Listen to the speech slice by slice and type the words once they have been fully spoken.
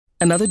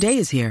Another day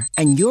is here,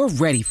 and you're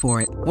ready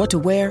for it. What to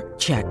wear?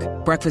 Check.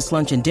 Breakfast,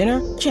 lunch, and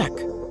dinner? Check.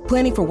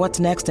 Planning for what's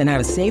next and how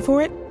to save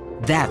for it?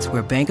 That's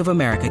where Bank of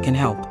America can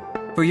help.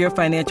 For your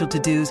financial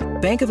to-dos,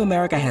 Bank of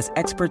America has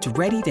experts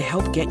ready to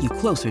help get you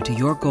closer to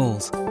your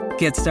goals.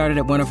 Get started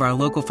at one of our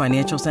local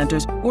financial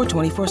centers or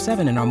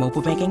 24/7 in our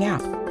mobile banking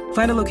app.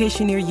 Find a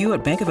location near you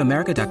at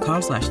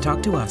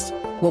bankofamerica.com/talktous.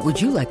 What would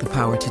you like the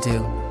power to do?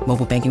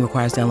 Mobile banking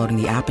requires downloading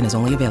the app and is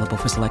only available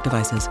for select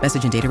devices.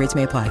 Message and data rates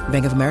may apply.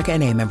 Bank of America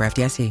N.A., member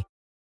FDIC.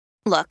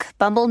 Look,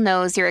 Bumble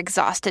knows you're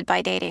exhausted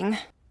by dating.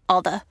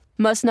 All the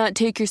must not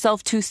take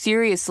yourself too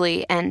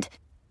seriously and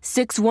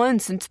 6'1"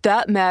 since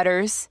that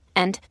matters.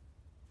 And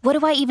what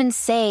do I even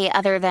say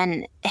other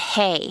than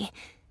hey?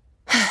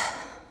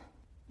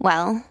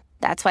 Well,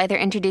 that's why they're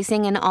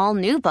introducing an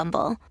all-new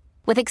Bumble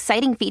with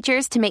exciting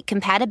features to make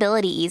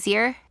compatibility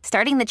easier,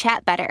 starting the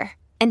chat better,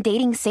 and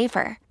dating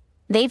safer.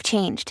 They've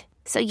changed,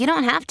 so you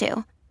don't have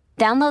to.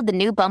 Download the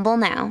new Bumble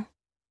now.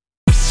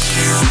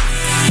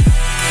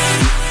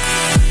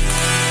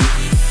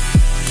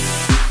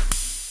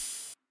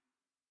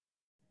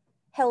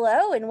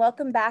 Hello, and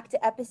welcome back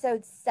to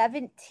episode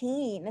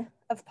 17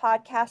 of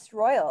Podcast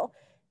Royal.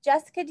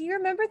 Jessica, do you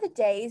remember the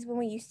days when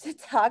we used to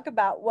talk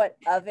about what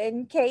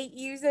oven Kate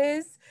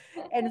uses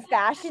and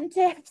fashion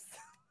tips?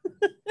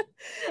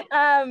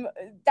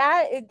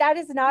 That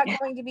is not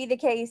going to be the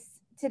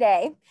case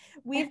today.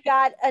 We've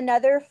got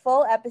another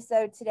full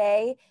episode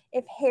today.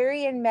 If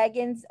Harry and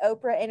Meghan's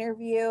Oprah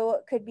interview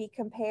could be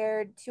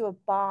compared to a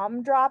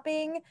bomb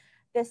dropping,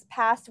 this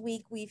past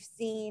week we've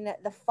seen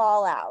the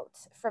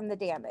fallout from the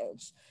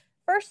damage.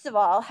 First of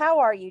all, how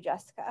are you,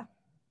 Jessica?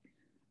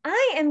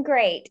 I am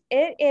great.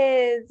 It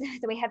is,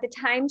 so we had the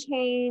time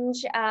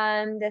change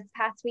this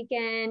past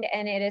weekend,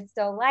 and it is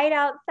still light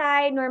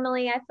outside.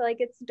 Normally I feel like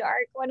it's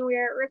dark when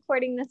we're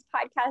recording this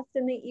podcast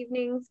in the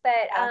evenings,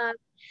 but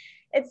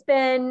it's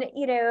been,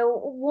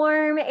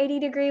 warm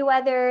 80-degree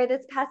weather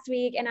this past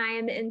week, and I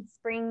am in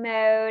spring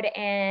mode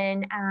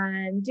and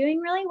doing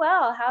really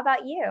well. How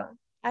about you?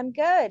 I'm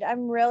good.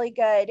 I'm really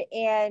good.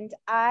 And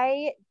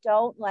I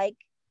don't like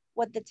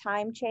what the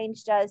time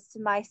change does to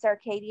my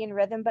circadian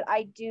rhythm, but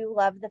I do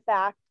love the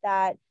fact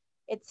that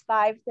it's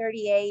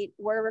 5:38,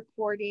 we're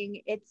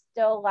recording, it's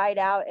still light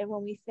out, and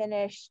when we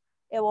finish,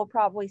 it will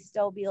probably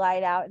still be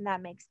light out, and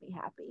that makes me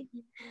happy.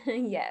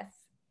 Yes.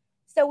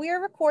 So we are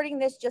recording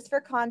this, just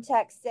for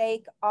context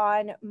sake,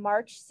 on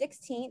March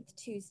 16th,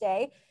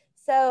 Tuesday.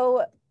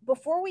 So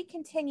before we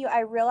continue, I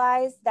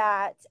realize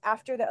that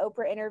after the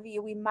Oprah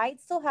interview, we might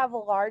still have a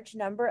large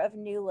number of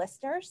new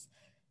listeners.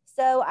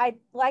 So I'd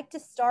like to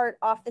start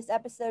off this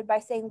episode by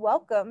saying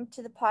welcome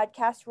to the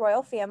Podcast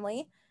Royal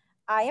family.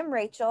 I am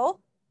Rachel.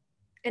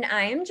 And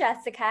I am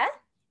Jessica.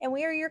 And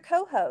we are your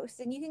co-hosts.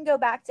 And you can go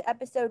back to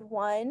episode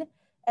 1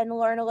 and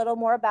learn a little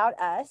more about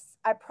us.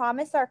 I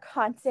promise our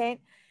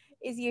content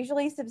is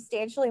usually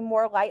substantially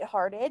more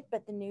lighthearted,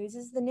 but the news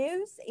is the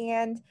news.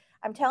 And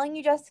I'm telling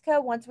you,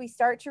 Jessica, once we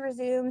start to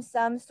resume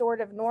some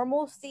sort of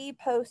normalcy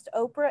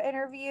post-Oprah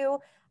interview,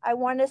 I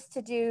want us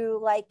to do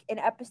like an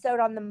episode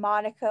on the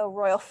Monaco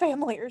royal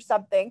family or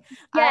something.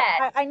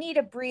 Yes. I need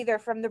a breather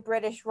from the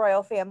British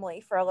royal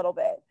family for a little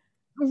bit.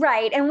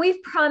 Right. And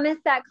we've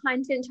promised that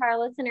content to our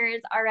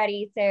listeners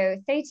already. So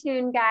stay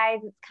tuned, guys.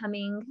 It's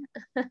coming.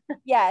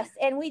 Yes.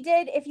 And we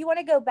did, if you want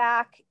to go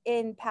back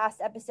in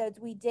past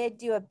episodes, we did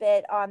do a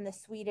bit on the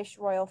Swedish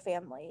royal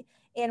family.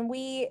 And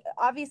we,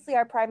 obviously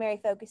our primary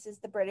focus is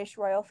the British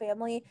royal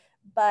family,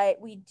 but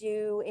we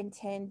do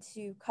intend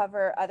to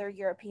cover other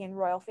European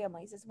royal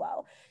families as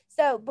well.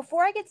 So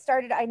before I get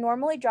started, I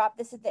normally drop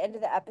this at the end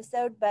of the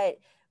episode, but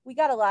we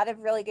got a lot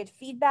of really good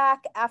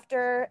feedback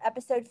after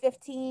episode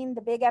 15,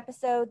 the big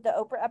episode, the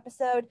Oprah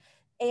episode.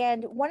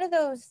 And one of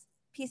those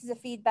pieces of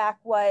feedback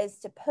was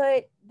to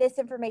put this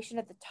information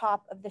at the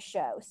top of the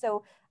show.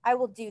 So I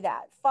will do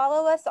that.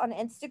 Follow us on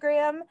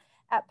Instagram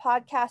at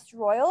Podcast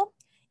Royal.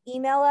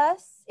 Email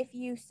us if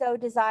you so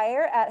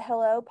desire at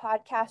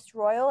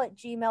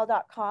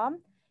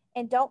hellopodcastroyal@gmail.com.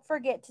 And don't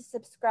forget to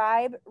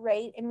subscribe,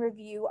 rate, and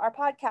review our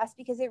podcast,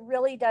 because it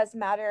really does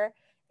matter.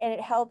 And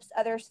it helps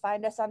others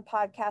find us on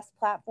podcast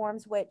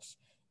platforms, which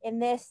in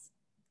this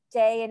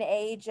day and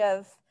age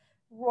of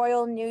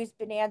royal news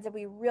bonanza,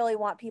 we really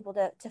want people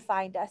to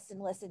find us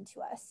and listen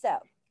to us. So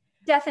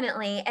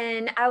definitely.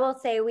 And I will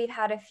say we've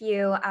had a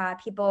few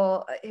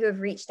people who have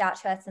reached out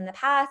to us in the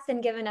past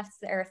and given us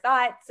their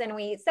thoughts, and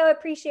we so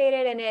appreciate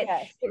it. And it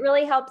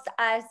really helps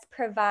us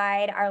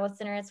provide our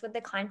listeners with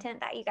the content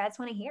that you guys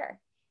want to hear.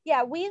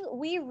 Yeah,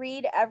 we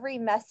read every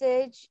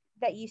message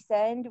that you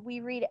send. We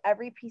read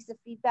every piece of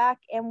feedback,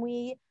 and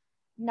we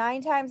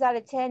 9 times out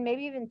of 10,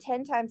 maybe even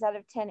 10 times out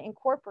of 10,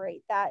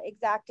 incorporate that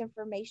exact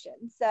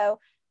information. So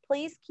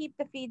please keep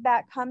the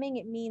feedback coming.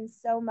 It means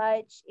so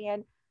much.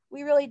 And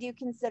we really do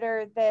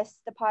consider this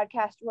the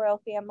Podcast Royal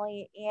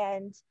family,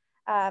 and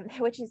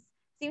which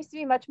seems to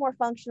be much more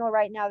functional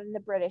right now than the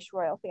British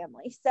royal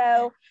family.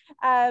 So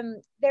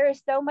there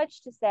is so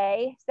much to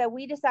say. So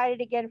we decided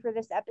again for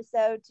this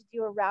episode to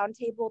do a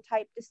roundtable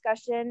type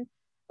discussion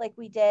like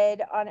we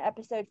did on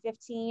episode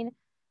 15.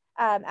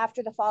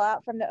 after the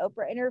fallout from the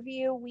Oprah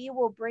interview. We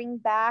will bring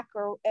back,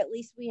 or at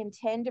least we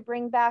intend to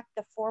bring back,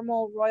 the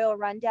formal royal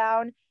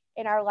rundown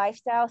in our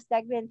lifestyle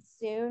segment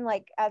soon,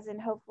 like as in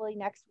hopefully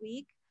next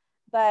week.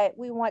 But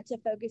we want to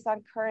focus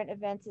on current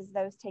events as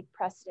those take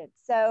precedence.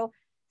 So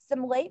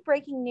some late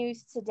breaking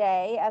news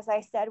today. As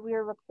I said, we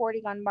are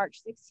recording on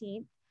March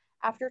 16th.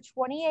 After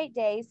 28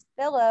 days,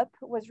 Philip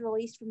was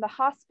released from the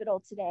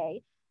hospital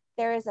today.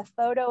 There is a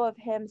photo of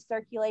him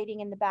circulating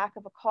in the back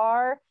of a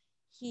car.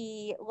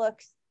 He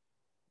looks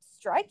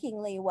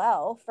strikingly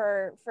well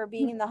for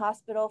being in the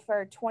hospital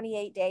for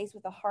 28 days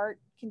with a heart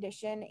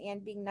condition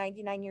and being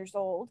 99 years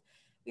old.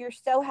 We are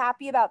so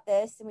happy about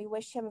this, and we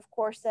wish him, of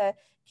course, a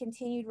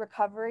continued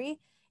recovery.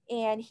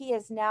 And he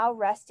is now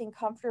resting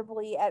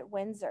comfortably at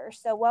Windsor.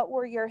 So what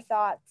were your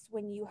thoughts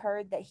when you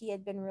heard that he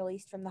had been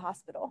released from the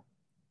hospital?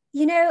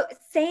 You know,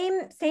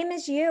 same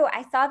as you.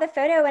 I saw the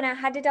photo and I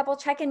had to double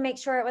check and make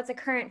sure it was a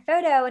current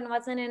photo and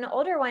wasn't an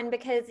older one,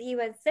 because he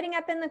was sitting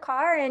up in the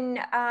car. And,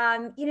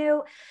 you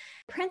know,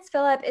 Prince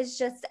Philip is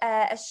just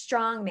a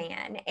strong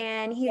man,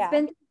 and he's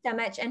been through so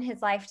much in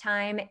his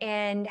lifetime.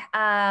 And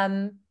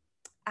I'm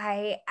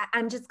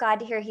just glad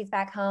to hear he's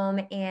back home.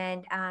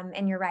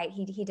 And you're right,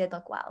 he did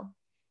look well.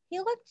 He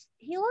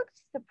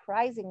looked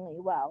surprisingly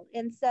well.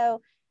 And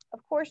so,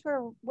 of course,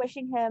 we're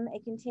wishing him a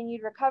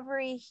continued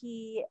recovery.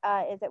 He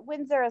is at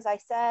Windsor, as I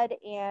said,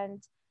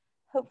 and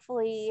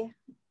hopefully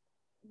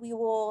we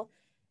will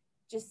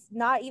just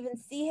not even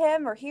see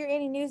him or hear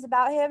any news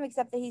about him,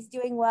 except that he's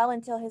doing well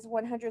until his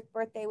 100th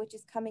birthday, which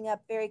is coming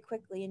up very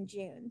quickly in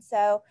June.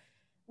 So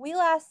we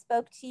last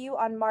spoke to you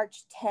on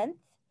March 10th.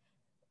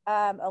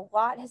 A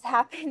lot has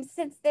happened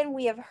since then.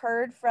 We have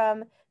heard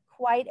from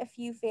quite a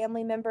few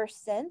family members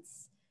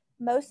since.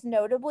 Most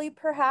notably,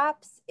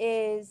 perhaps,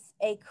 is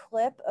a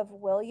clip of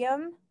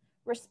William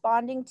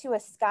responding to a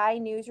Sky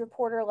News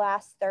reporter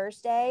last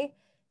Thursday,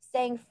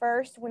 saying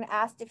first, when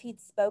asked if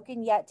he'd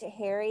spoken yet to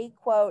Harry,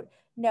 quote,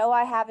 "No,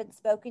 I haven't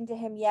spoken to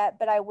him yet,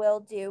 but I will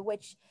do,"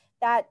 which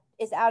that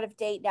is out of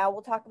date now.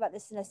 We'll talk about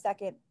this in a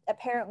second.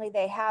 Apparently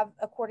they have,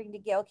 according to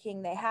Gayle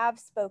King, they have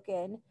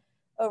spoken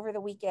over the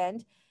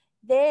weekend.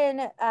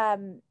 Then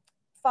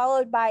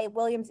followed by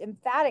William's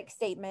emphatic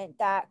statement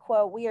that,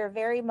 quote, "We are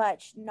very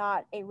much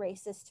not a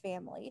racist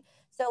family."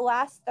 So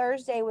last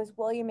Thursday was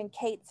William and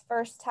Kate's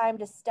first time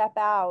to step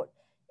out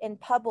in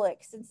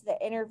public since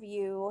the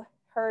interview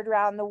heard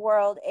around the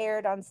world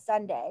aired on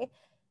Sunday.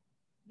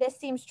 This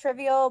seems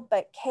trivial,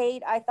 but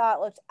Kate, I thought,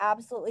 looked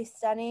absolutely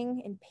stunning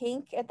in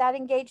pink at that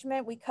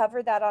engagement. We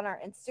covered that on our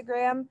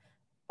Instagram.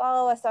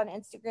 Follow us on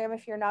Instagram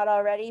if you're not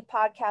already,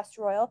 Podcast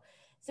Royal.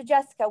 So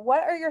Jessica,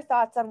 what are your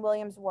thoughts on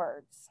William's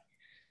words?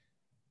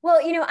 Well,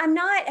 you know, I'm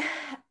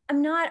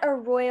not a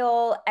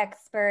royal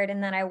expert in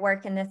that I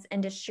work in this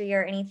industry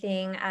or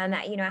anything.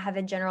 You know, I have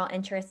a general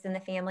interest in the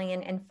family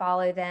and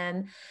follow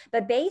them.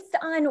 But based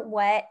on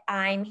what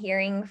I'm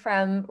hearing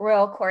from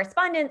royal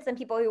correspondents and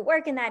people who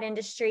work in that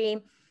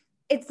industry,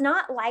 it's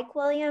not like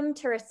William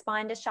to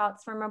respond to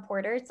shouts from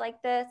reporters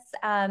like this.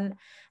 I'm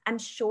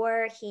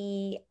sure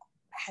he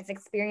has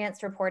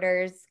experienced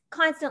reporters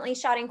constantly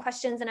shouting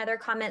questions and other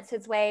comments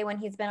his way when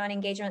he's been on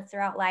engagements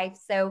throughout life.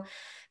 So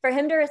for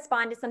him to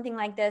respond to something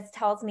like this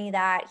tells me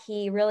that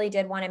he really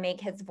did want to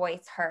make his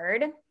voice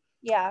heard.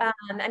 Yeah.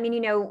 I mean, you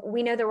know,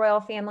 we know the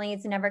royal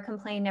family's never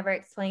complain, never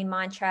explain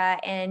mantra.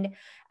 And,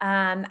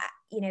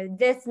 you know,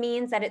 this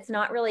means that it's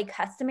not really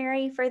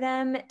customary for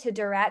them to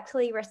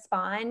directly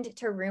respond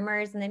to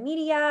rumors in the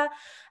media.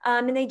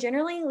 And they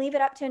generally leave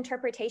it up to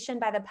interpretation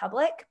by the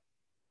public.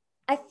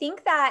 I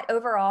think that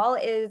overall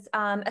is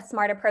a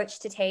smart approach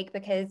to take,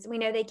 because we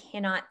know they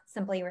cannot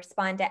simply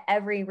respond to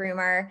every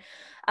rumor,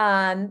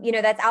 you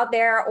know, that's out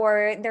there,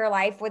 or their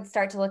life would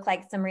start to look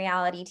like some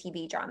reality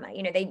TV drama.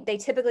 You know, they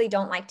typically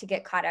don't like to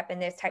get caught up in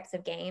those types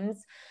of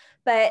games.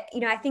 But,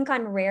 you know, I think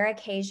on rare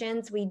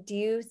occasions, we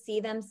do see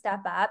them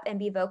step up and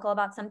be vocal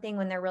about something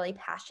when they're really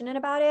passionate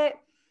about it.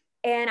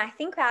 And I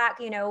think back,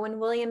 you know, when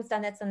William's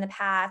done this in the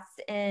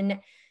past,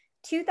 in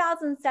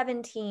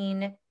 2007,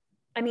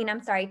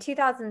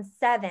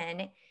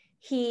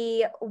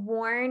 he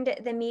warned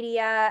the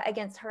media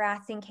against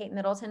harassing Kate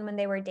Middleton when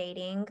they were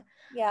dating.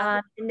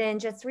 Yeah. And then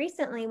just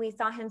recently, we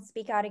saw him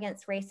speak out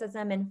against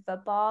racism in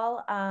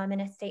football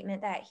in a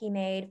statement that he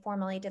made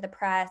formally to the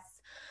press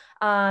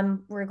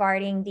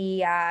regarding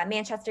the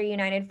Manchester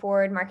United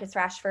forward, Marcus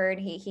Rashford.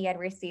 He had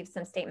received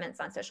some statements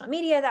on social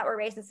media that were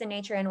racist in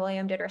nature, and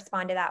William did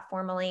respond to that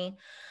formally.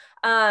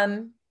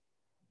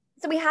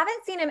 So we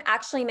haven't seen him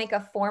actually make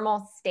a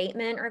formal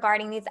statement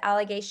regarding these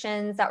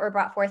allegations that were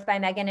brought forth by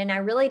Meghan, and I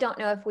really don't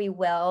know if we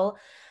will.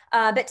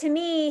 But to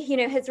me, you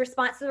know, his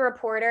response to the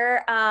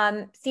reporter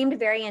seemed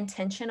very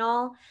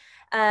intentional.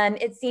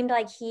 It seemed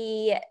like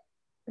he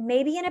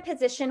may be in a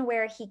position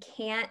where he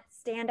can't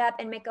stand up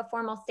and make a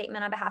formal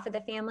statement on behalf of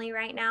the family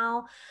right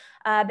now.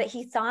 But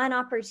he saw an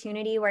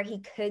opportunity where he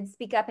could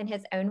speak up in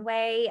his own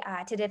way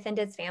to defend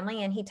his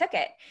family, and he took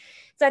it.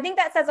 So I think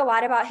that says a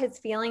lot about his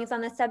feelings on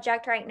the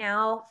subject right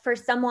now. For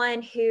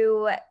someone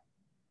who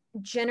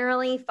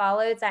generally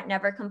follows that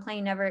never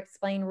complain, never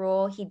explain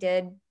rule. He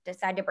did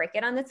decide to break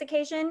it on this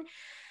occasion.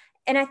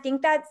 And I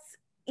think that's,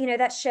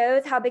 that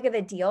shows how big of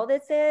a deal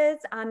this is,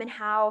 and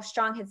how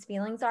strong his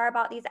feelings are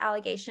about these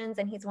allegations.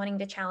 And he's wanting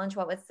to challenge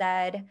what was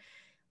said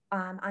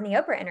on the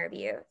Oprah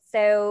interview.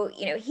 So,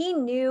 he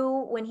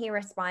knew when he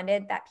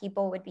responded that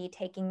people would be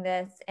taking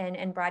this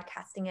and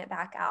broadcasting it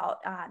back out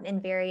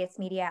in various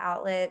media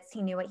outlets.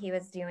 He knew what he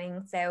was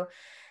doing. So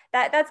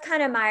that's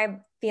kind of my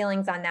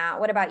feelings on that.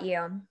 What about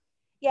you?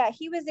 Yeah,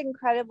 he was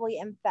incredibly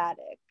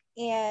emphatic,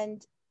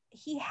 and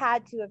he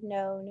had to have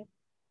known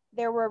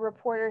there were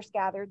reporters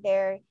gathered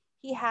there.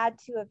 He had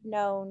to have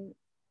known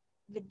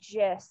the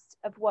gist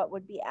of what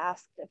would be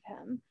asked of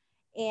him.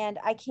 And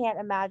I can't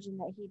imagine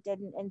that he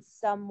didn't in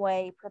some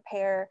way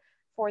prepare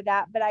for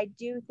that. But I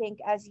do think,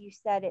 as you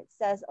said, it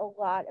says a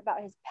lot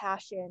about his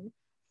passion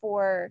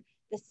for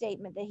the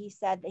statement that he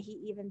said, that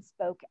he even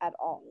spoke at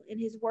all. And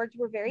his words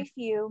were very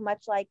few,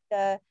 much like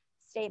the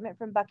statement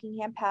from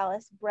Buckingham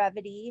Palace.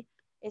 Brevity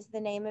is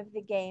the name of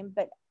the game,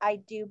 but I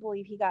do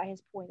believe he got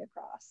his point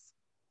across.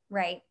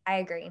 Right. I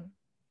agree.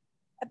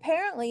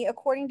 Apparently,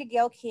 according to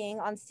Gayle King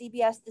on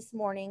CBS This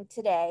Morning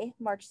today,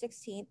 March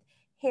 16th,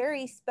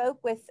 Harry spoke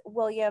with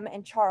William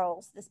and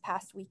Charles this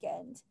past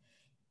weekend.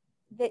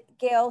 That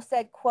Gayle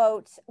said,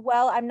 quote,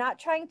 "Well, I'm not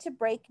trying to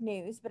break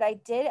news, but I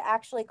did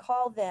actually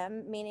call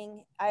them,"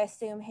 meaning I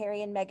assume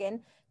Harry and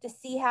Meghan, "to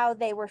see how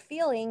they were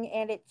feeling.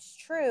 And it's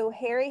true,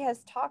 Harry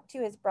has talked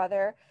to his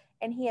brother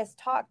and he has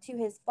talked to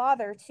his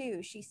father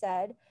too," she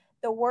said.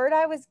 "The word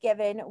I was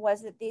given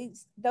was that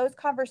those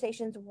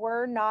conversations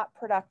were not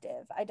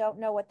productive." I don't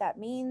know what that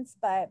means,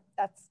 but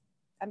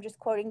I'm just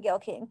quoting Gayle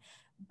King.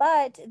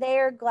 "But they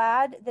are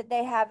glad that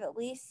they have at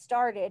least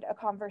started a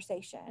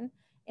conversation.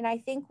 And I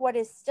think what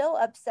is still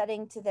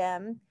upsetting to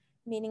them,"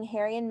 meaning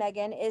Harry and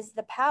Meghan, "is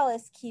the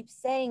palace keeps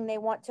saying they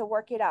want to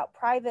work it out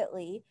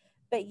privately,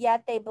 but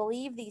yet they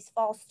believe these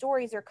false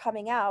stories are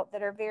coming out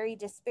that are very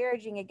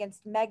disparaging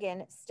against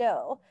Meghan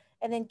still."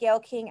 And then Gayle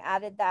King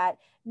added that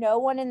no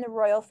one in the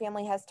royal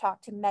family has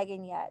talked to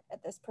Meghan yet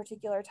at this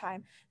particular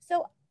time.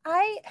 So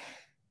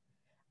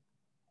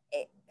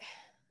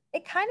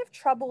it kind of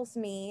troubles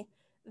me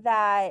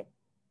that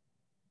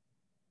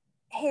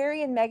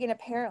Harry and Meghan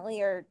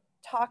apparently are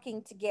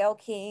talking to Gayle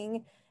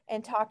King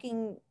and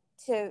talking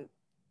to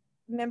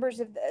members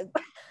of the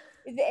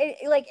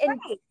like, and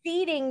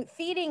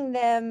feeding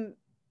them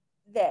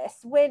this,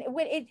 when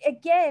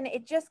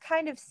it just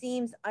kind of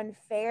seems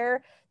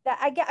unfair. That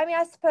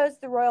I suppose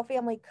the royal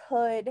family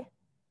could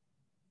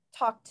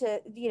talk to,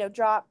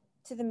 drop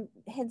to the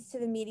hints to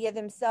the media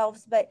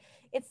themselves, but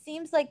it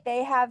seems like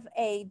they have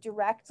a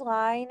direct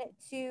line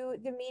to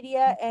the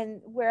media, and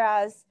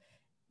whereas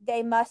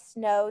they must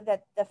know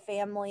that the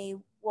family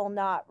will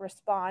not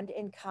respond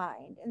in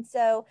kind. And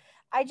so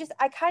I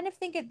kind of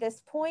think at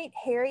this point,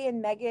 Harry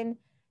and Meghan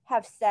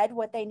have said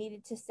what they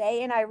needed to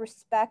say, and I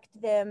respect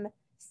them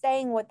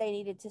saying what they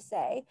needed to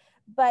say.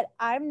 But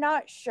I'm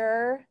not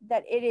sure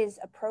that it is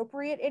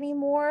appropriate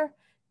anymore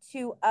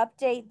to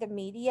update the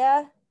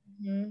media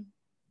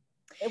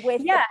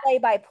with the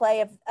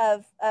play-by-play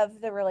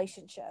of the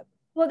relationship.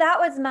 Well, that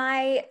was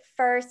my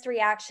first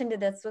reaction to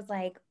this, was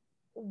like,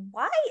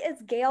 why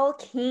is Gayle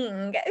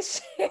King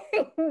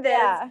sharing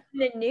this in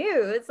the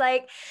news?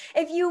 Like,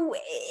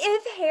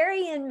 if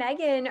Harry and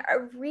Meghan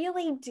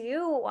really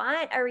do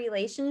want a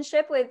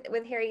relationship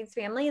with Harry's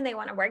family and they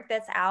want to work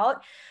this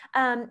out,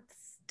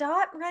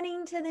 stop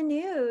running to the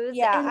news.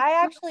 Yeah,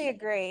 I actually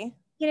agree.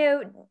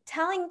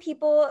 Telling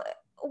people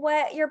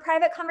what your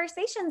private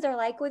conversations are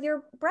like with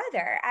your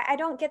brother. I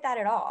don't get that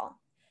at all.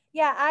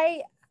 Yeah,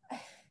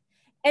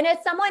 and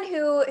as someone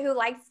who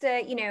likes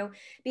to,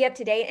 be up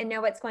to date and know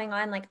what's going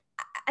on, like,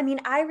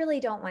 I really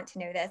don't want to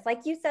know this.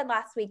 Like you said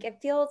last week, it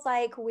feels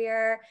like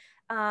we're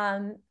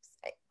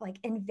like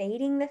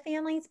invading the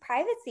family's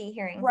privacy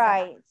hearing.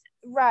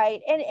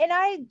 Right. And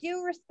I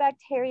do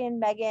respect Harry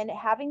and Meghan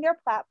having their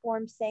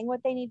platform, saying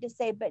what they need to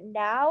say, but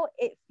now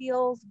it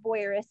feels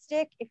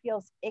voyeuristic. It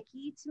feels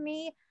icky to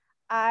me.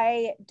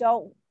 I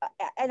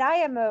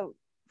am a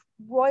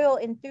royal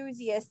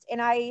enthusiast,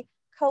 and I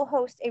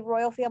co-host a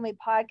royal family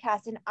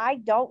podcast, and I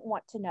don't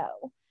want to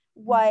know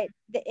what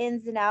the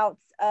ins and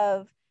outs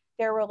of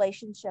their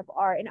relationship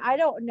are. And I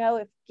don't know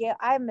if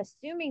I'm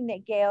assuming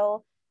that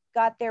Gayle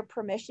got their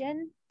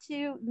permission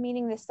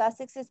meaning the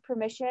Sussex's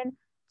permission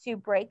to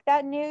break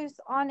that news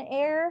on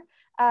air.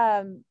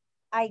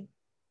 I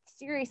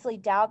seriously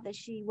doubt that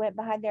she went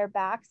behind their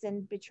backs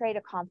and betrayed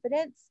a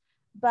confidence,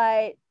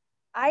 but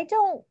I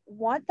don't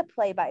want the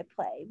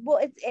play-by-play. Well,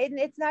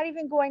 it's not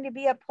even going to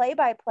be a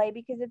play-by-play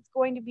because it's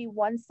going to be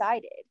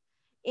one-sided.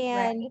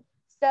 And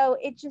so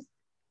it just,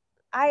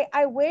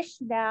 I wish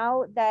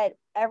now that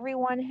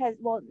everyone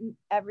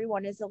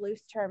is a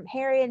loose term.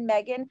 Harry and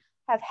Meghan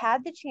have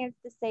had the chance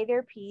to say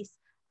their piece.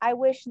 I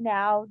wish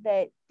now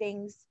that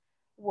things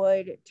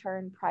would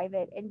turn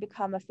private and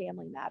become a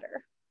family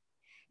matter.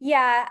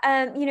 Yeah,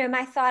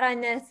 my thought on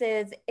this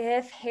is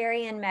if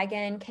Harry and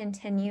Meghan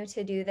continue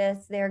to do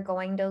this, they're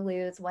going to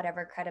lose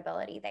whatever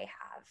credibility they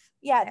have.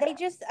 Yeah, So. they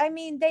just, I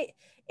mean,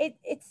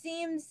 it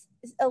seems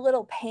a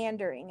little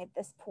pandering at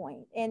this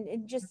point,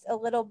 and just a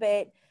little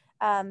bit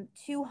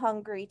too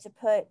hungry to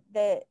put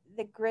the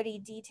gritty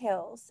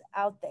details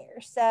out there.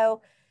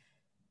 So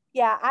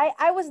yeah,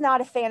 I was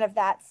not a fan of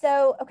that.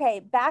 So, okay,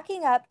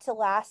 backing up to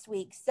last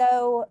week.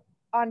 So,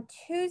 on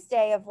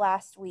Tuesday of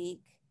last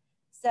week,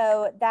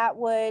 so that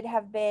would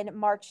have been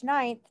March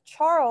 9th,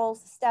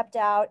 Charles stepped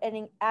out at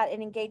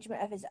an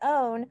engagement of his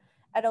own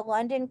at a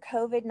London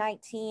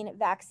COVID-19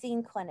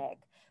 vaccine clinic.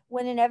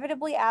 When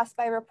inevitably asked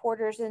by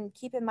reporters, and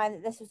keep in mind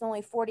that this was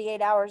only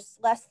 48 hours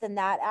less than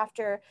that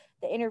after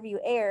the interview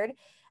aired,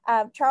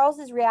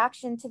 Charles's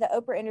reaction to the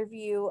Oprah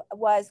interview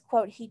was,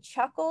 quote, he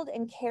chuckled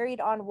and carried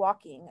on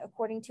walking,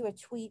 according to a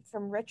tweet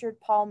from Richard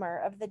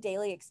Palmer of the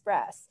Daily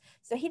Express.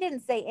 So he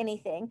didn't say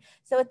anything.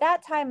 So at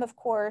that time, of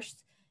course,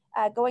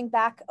 going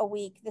back a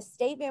week, the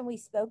statement we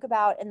spoke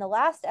about in the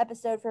last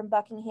episode from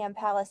Buckingham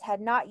Palace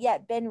had not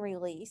yet been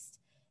released.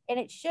 And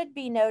it should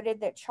be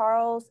noted that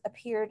Charles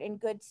appeared in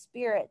good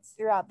spirits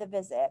throughout the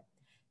visit.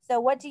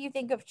 So what do you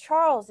think of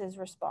Charles's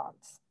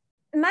response?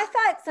 My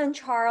thoughts on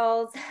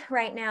Charles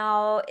right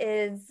now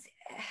is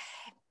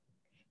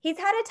he's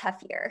had a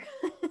tough year.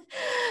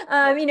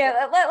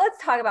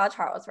 Let's talk about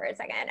Charles for a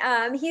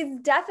second. He's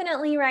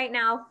definitely right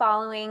now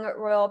following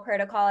royal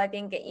protocol. I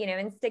think,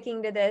 and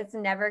sticking to this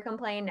never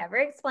complain, never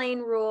explain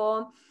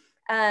rule.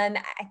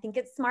 I think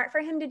it's smart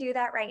for him to do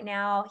that right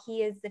now.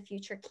 He is the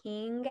future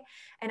king,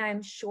 and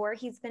I'm sure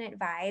he's been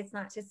advised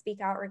not to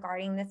speak out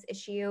regarding this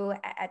issue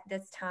at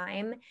this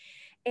time.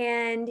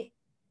 And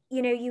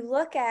you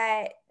look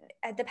at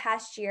the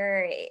past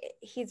year,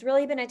 he's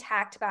really been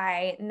attacked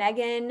by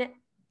Meghan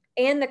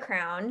and the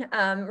Crown,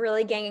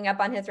 really ganging up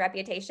on his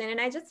reputation.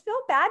 And I just feel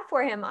bad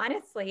for him,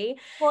 honestly.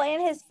 Well,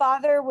 and his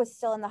father was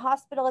still in the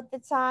hospital at the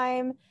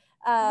time.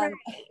 Right.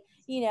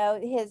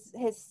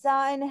 His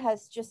son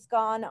has just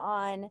gone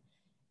on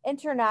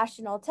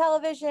international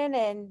television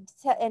and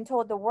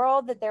told the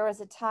world that there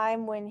was a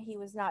time when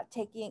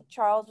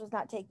Charles was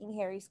not taking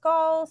Harry's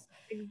calls.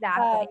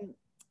 Exactly.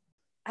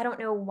 I don't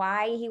know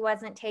why he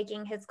wasn't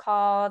taking his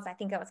calls. I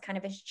think it was kind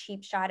of a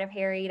cheap shot of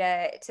Harry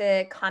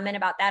to comment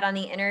about that on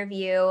the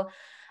interview.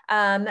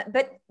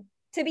 But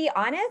to be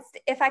honest,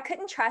 if I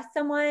couldn't trust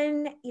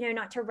someone,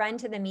 not to run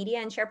to the media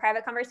and share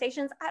private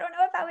conversations, I don't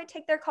know if I would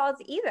take their calls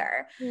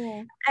either.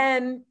 Yeah.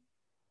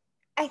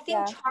 I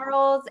think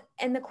Charles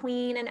and the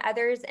Queen and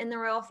others in the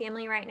royal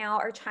family right now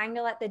are trying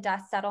to let the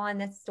dust settle on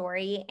this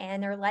story,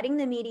 and they're letting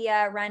the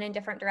media run in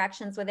different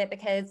directions with it,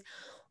 because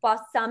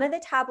while some of the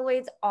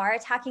tabloids are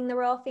attacking the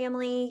royal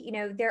family,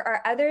 there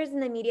are others in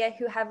the media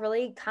who have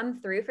really come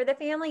through for the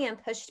family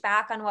and pushed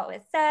back on what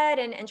was said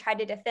and tried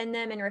to defend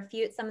them and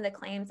refute some of the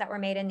claims that were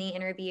made in the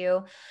interview,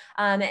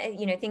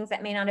 things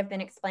that may not have been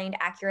explained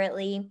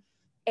accurately.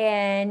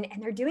 And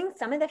they're doing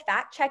some of the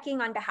fact checking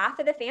on behalf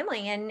of the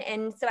family.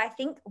 And so I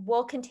think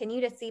we'll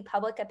continue to see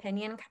public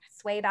opinion kind of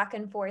sway back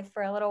and forth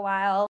for a little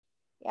while.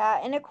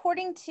 Yeah, and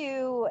according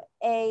to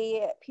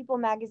a People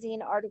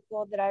magazine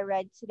article that I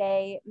read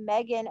today,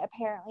 Meghan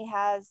apparently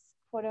has,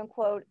 quote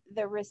unquote,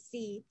 the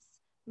receipts,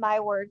 my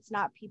words,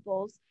 not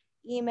People's,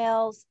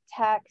 emails,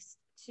 texts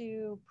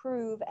to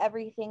prove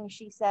everything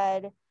she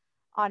said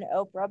on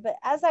Oprah. But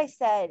as I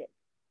said,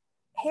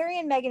 Harry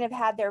and Meghan have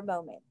had their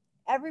moment.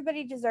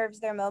 Everybody deserves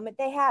their moment.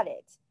 They had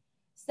it.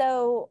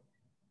 So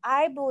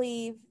I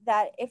believe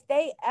that if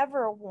they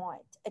ever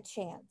want a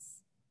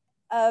chance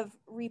of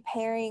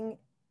repairing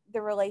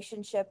the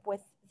relationship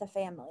with the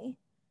family,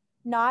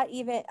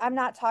 I'm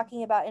not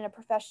talking about in a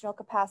professional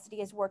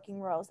capacity as working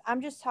roles, I'm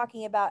just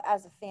talking about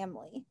as a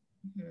family.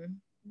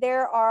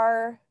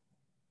 Mm-hmm.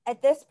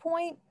 At this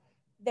point,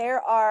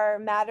 there are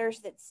matters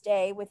that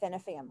stay within a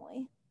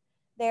family.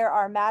 There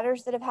are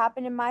matters that have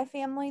happened in my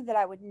family that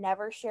I would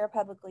never share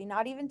publicly,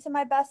 not even to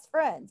my best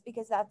friends,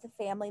 because that's a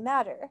family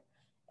matter.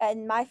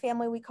 In my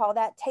family, we call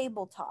that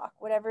table talk.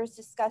 Whatever is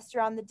discussed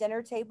around the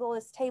dinner table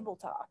is table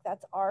talk.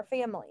 That's our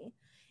family.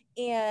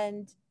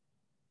 And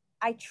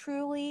I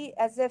truly,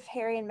 as if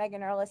Harry and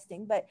Meghan are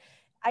listening, but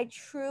I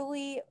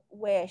truly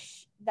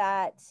wish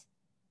that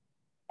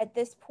at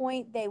this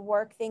point they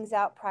work things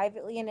out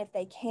privately. And if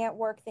they can't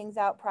work things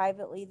out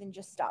privately, then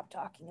just stop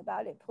talking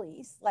about it,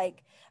 please.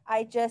 Like,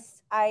 I'm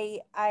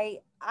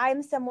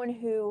someone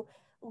who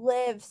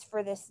lives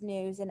for this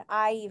news, and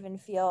I even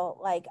feel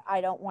like I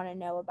don't want to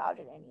know about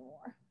it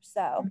anymore.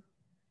 So,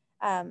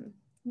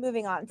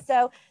 moving on.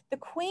 So the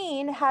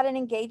Queen had an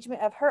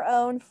engagement of her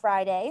own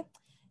Friday.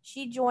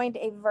 She joined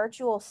a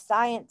virtual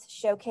science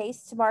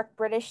showcase to mark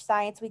British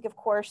Science Week. Of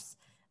course,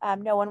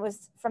 no one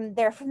was from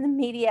the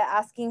media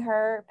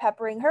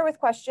peppering her with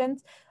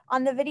questions.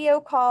 On the video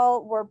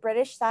call were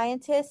British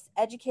scientists,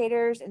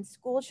 educators, and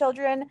school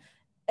children.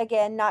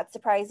 Again, not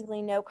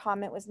surprisingly, no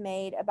comment was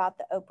made about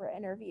the Oprah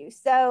interview.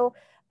 So,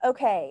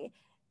 okay,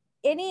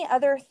 Any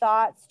other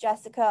thoughts,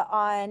 Jessica,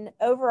 on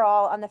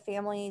overall on the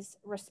family's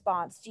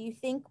response? Do you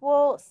think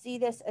we'll see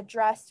this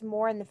addressed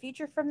more in the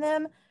future from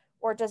them,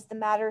 or does the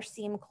matter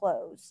seem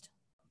closed?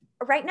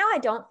 Right now, I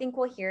don't think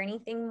we'll hear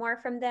anything more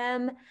from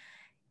them.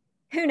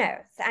 Who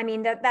knows? I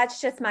mean, that's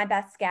just my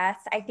best guess.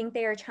 I think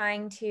they are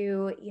trying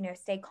to,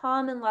 stay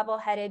calm and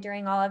level-headed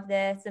during all of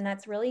this, and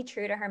that's really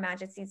true to Her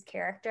Majesty's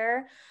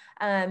character.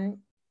 I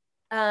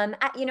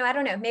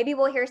don't know. Maybe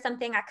we'll hear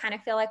something. I kind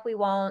of feel like we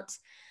won't.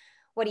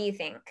 What do you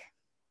think?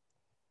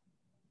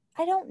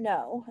 I don't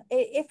know.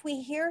 If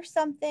we hear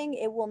something,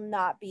 it will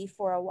not be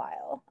for a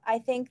while. I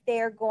think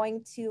they're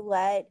going to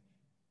let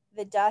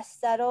the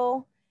dust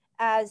settle.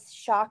 As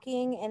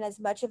shocking and as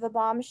much of a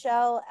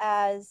bombshell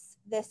as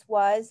this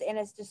was, and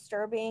as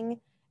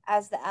disturbing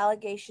as the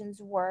allegations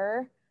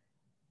were,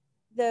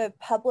 the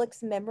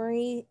public's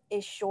memory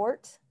is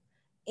short,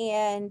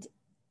 and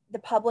the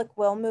public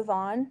will move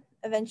on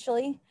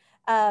eventually.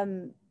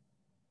 Again,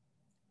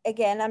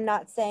 I'm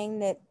not saying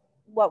that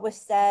what was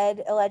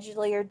said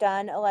allegedly or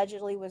done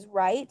allegedly was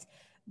right,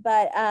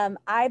 but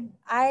I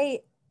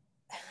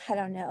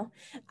don't know.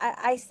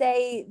 I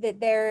say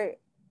that they're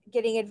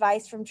getting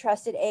advice from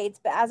trusted aides,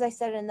 but as I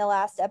said in the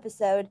last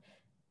episode,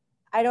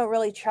 I don't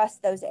really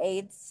trust those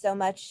aides so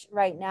much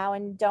right now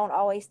and don't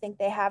always think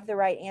they have the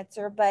right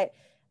answer, but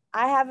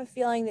I have a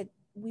feeling that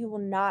we will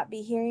not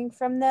be hearing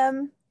from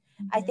them.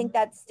 Mm-hmm. I think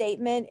that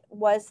statement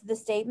was the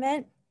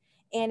statement,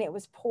 and it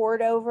was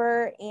poured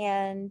over,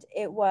 and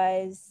it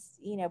was,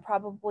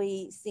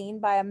 probably seen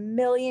by a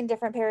million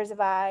different pairs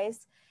of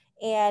eyes.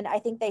 And I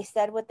think they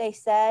said what they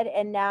said,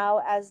 and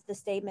now, as the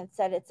statement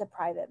said, it's a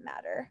private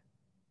matter.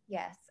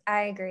 Yes,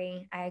 I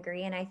agree.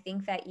 And I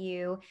think that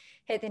you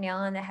hit the nail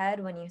on the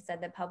head when you said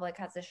the public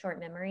has a short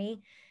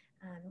memory.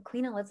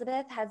 Queen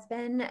Elizabeth has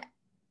been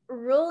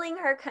ruling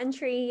her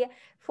country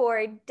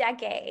for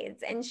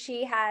decades, and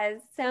she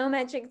has so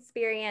much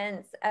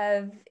experience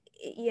of,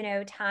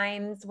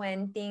 times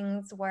when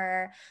things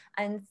were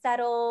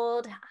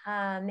unsettled,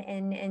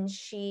 and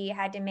she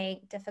had to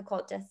make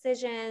difficult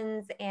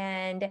decisions,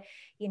 and,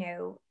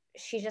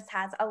 she just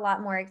has a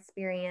lot more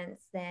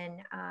experience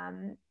than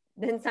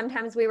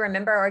sometimes we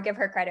remember or give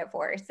her credit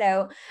for.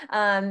 So,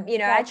 I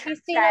trust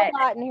she's seen a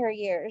lot in her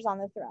years on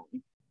the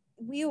throne.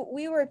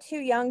 We were too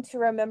young to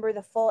remember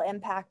the full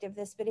impact of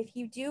this, but if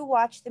you do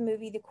watch the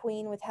movie The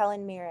Queen with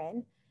Helen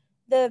Mirren,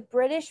 the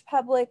British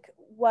public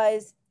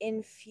was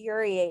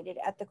infuriated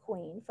at the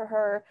Queen for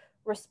her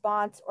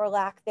response or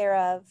lack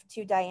thereof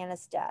to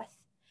Diana's death.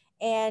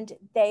 And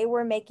they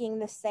were making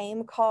the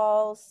same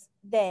calls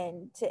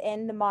then to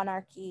end the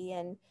monarchy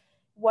and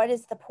what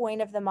is the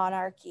point of the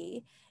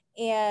monarchy.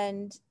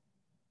 And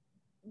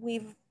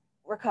we've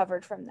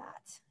recovered from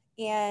that.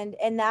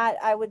 And that,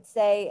 I would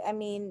say, I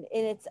mean,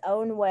 in its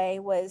own way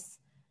was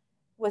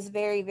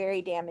very,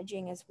 very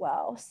damaging as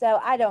well. So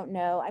I don't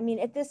know. I mean,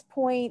 at this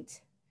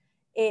point,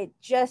 it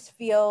just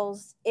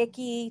feels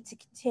icky to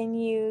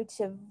continue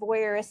to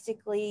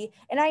voyeuristically,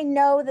 and I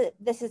know that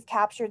this has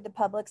captured the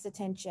public's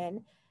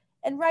attention,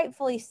 and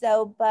rightfully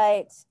so,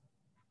 but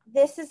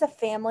this is a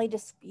family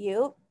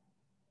dispute,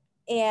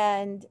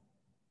 and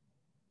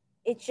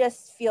it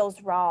just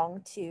feels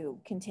wrong to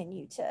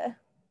continue to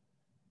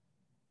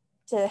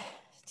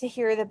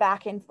hear the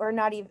back and, or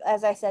not even,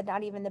 as I said,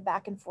 not even the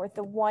back and forth,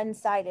 the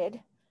one-sided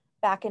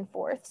back and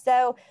forth.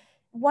 So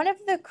one of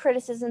the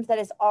criticisms that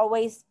is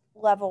always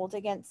leveled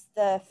against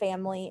the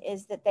family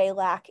is that they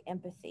lack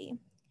empathy.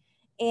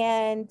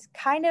 And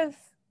kind of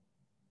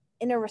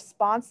in a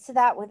response to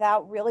that,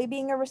 without really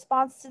being a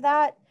response to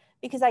that,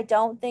 because I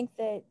don't think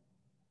that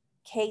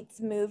Kate's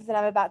move that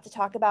I'm about to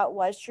talk about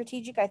was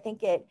strategic. I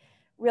think it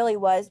really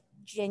was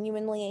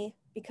genuinely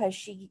because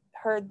she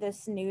heard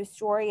this news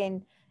story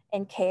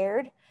and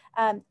cared.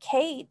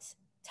 Kate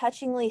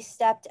touchingly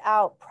stepped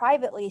out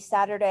privately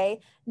Saturday,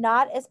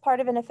 not as part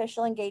of an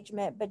official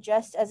engagement, but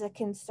just as a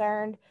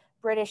concerned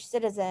British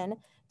citizen,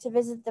 to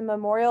visit the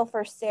memorial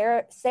for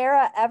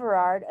Sarah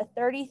Everard, a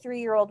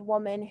 33-year-old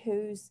woman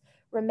whose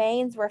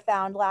remains were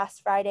found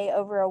last Friday,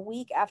 over a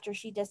week after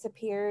she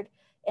disappeared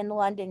in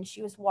London.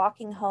 She was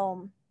walking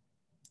home,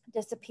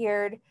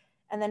 disappeared,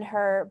 and then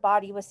her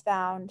body was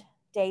found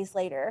days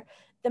later.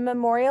 The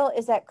memorial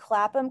is at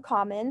Clapham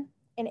Common,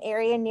 an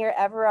area near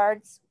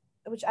Everard's,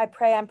 which I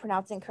pray I'm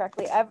pronouncing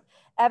correctly,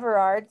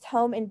 Everard's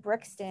home in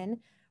Brixton,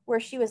 where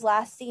she was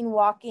last seen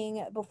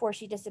walking before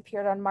she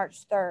disappeared on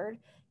March 3rd.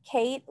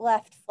 Kate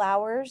left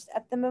flowers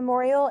at the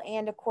memorial,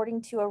 and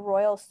according to a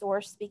royal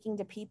source speaking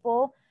to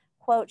People,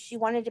 quote, she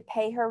wanted to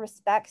pay her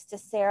respects to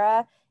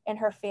Sarah and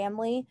her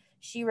family.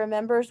 She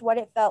remembers what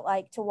it felt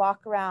like to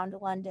walk around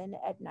London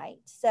at night.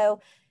 So,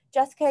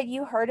 Jessica, had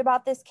you heard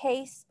about this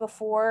case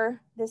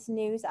before this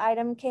news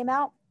item came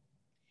out?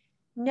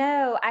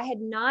 No, I had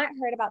not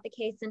heard about the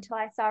case until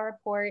I saw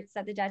reports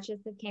that the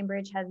Duchess of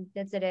Cambridge has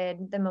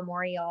visited the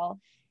memorial.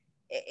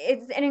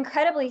 It's an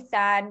incredibly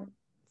sad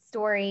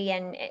story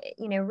and,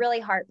 really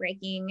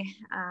heartbreaking.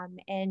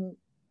 And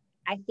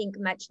I think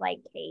much like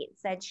Kate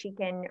said, she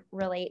can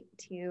relate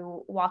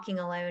to walking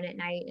alone at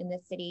night in the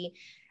city.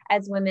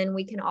 as women,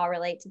 we can all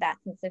relate to that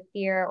sense of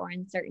fear or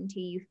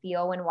uncertainty you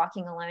feel when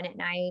walking alone at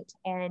night.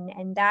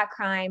 And that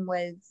crime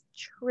was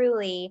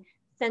truly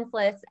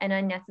senseless and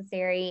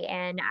unnecessary.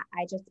 And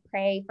I just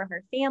pray for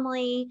her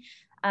family.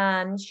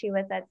 She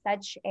was at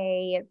such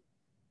a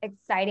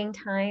exciting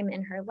time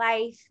in her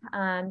life,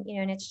 and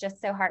it's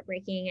just so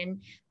heartbreaking.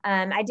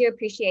 And I do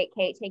appreciate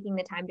Kate taking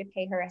the time to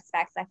pay her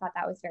respects. I thought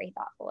that was very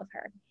thoughtful of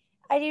her.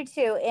 I do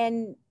too.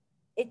 And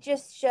it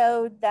just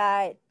showed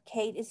that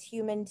Kate is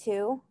human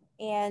too.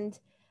 And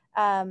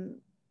as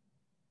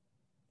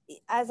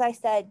I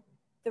said,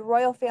 the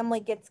royal family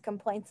gets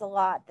complaints a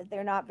lot that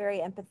they're not very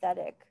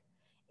empathetic.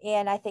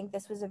 And I think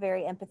this was a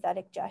very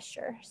empathetic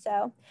gesture.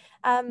 So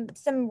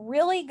some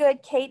really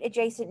good Kate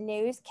adjacent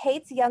news.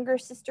 Kate's younger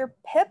sister,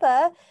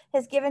 Pippa,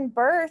 has given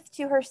birth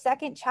to her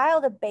second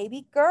child, a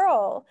baby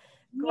girl.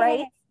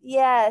 Grace,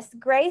 yes,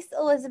 Grace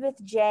Elizabeth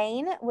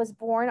Jane was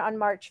born on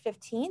March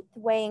 15th,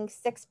 weighing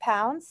 6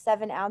 pounds,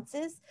 7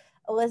 ounces.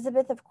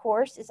 Elizabeth, of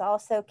course, is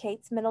also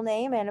Kate's middle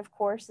name, and of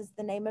course is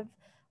the name of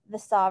the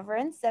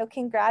sovereign. So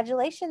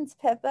congratulations,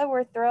 Pippa.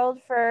 We're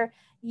thrilled for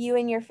you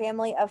and your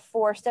family of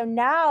 4. So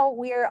now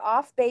we're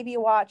off baby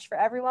watch for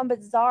everyone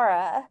but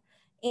Zara.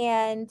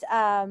 And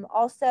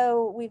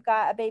also we've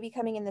got a baby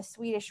coming in the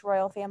Swedish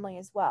royal family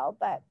as well.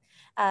 But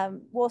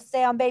we'll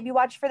stay on baby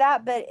watch for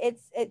that. But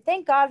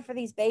thank God for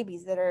these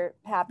babies that are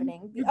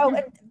happening. Oh,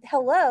 and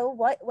hello,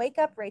 wake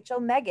up, Rachel.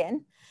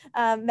 Meghan.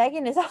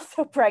 Meghan is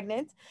also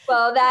pregnant.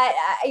 Well,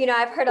 that,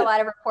 I've heard a lot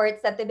of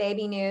reports that the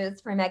baby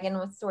news for Meghan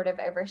was sort of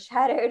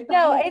overshadowed.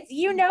 No, it's,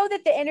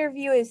 that the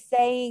interview is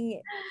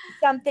saying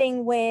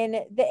something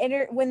when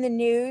the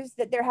news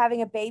that they're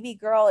having a baby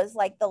girl is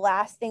like the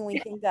last thing we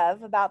think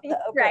of about the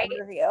Oprah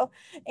interview.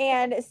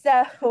 And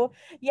so,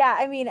 yeah,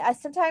 I mean,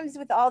 sometimes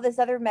with all this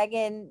other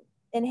Meghan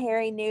and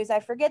Harry news, I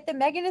forget that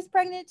Meghan is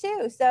pregnant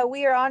too. So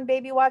we are on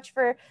baby watch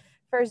for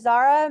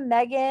Zara,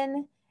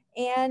 Meghan,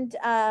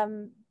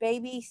 and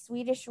baby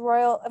Swedish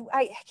royal.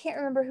 I can't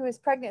remember who is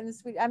pregnant in the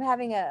Swedish. I'm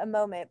having a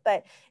moment,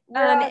 but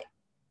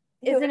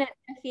isn't it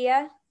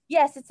Sophia?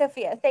 Yes, it's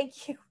Sophia.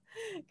 Thank you.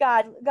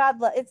 God,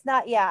 it's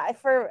not. Yeah,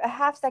 for a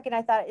half second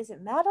I thought, is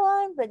it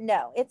Madeline? But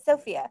no, it's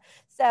Sophia.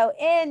 So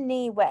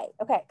anyway,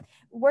 okay,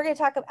 we're going to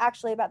talk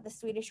actually about the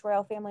Swedish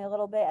royal family a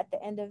little bit at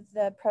the end of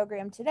the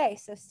program today.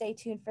 So stay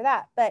tuned for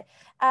that. But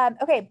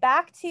okay,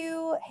 back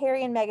to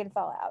Harry and Meghan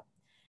fallout.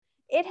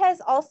 It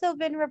has also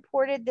been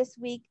reported this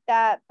week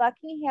that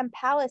Buckingham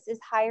Palace is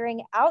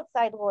hiring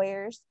outside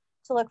lawyers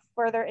to look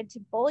further into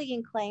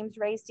bullying claims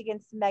raised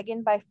against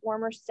Meghan by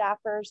former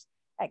staffers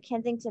at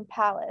Kensington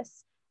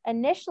Palace.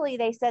 Initially,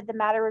 they said the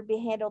matter would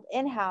be handled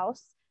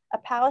in-house. A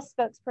palace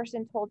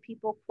spokesperson told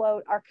People,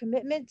 quote, "Our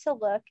commitment to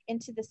look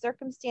into the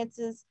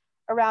circumstances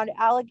around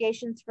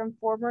allegations from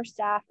former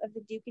staff of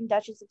the Duke and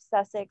Duchess of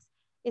Sussex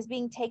is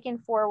being taken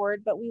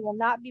forward, but we will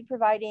not be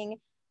providing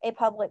a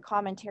public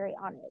commentary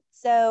on it."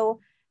 So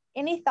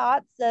any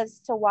thoughts as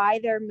to why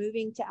they're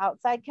moving to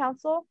outside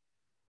counsel?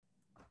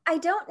 I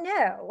don't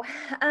know.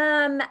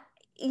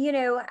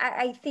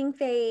 I think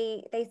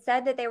they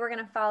said that they were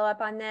going to follow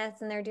up on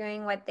this, and they're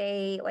doing what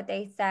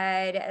they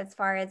said as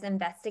far as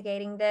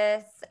investigating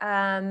this.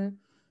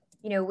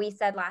 We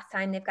said last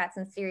time they've got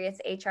some serious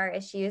HR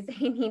issues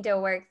they need to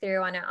work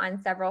through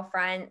on several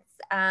fronts.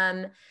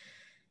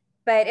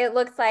 But it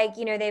looks like,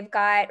 they've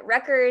got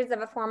records of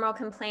a formal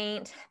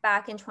complaint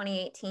back in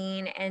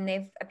 2018, and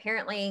they've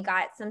apparently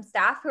got some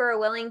staff who are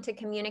willing to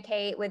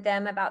communicate with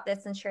them about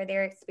this and share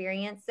their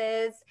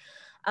experiences.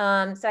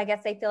 So I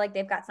guess they feel like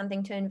they've got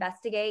something to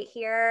investigate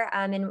here.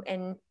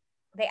 And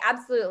they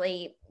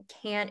absolutely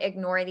can't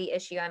ignore the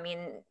issue. I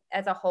mean,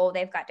 as a whole,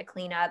 they've got to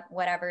clean up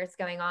whatever is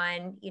going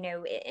on,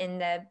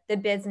 in the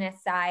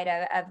business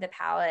side of the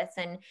palace.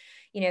 And,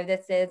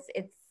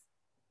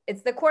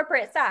 it's the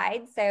corporate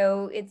side.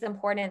 So it's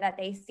important that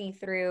they see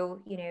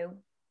through,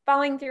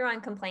 following through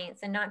on complaints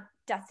and not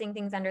dusting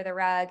things under the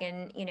rug,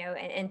 and,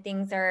 and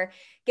things are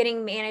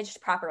getting managed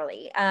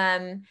properly.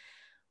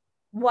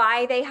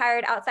 Why they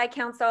hired outside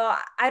counsel,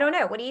 I don't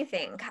know. What do you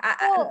think?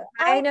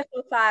 My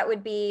initial thought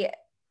would be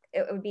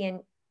it would be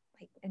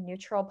a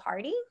neutral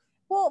party.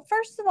 Well,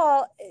 first of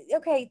all,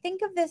 okay,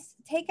 think of this,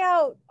 take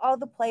out all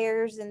the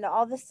players and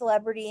all the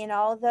celebrity and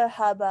all the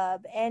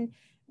hubbub. And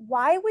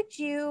why would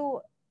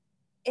you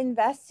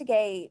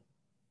investigate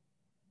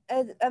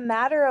a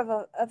matter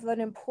of an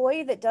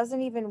employee that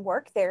doesn't even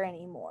work there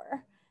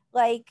anymore?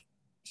 Like,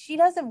 she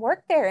doesn't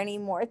work there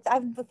anymore.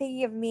 I'm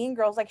thinking of Mean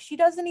Girls. Like, she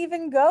doesn't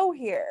even go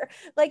here.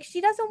 Like,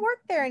 she doesn't work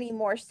there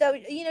anymore. So,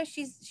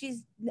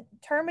 she's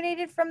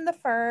terminated from the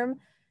firm.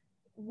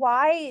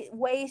 Why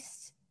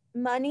waste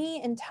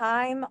money and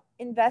time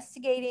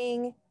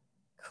investigating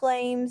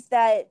claims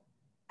that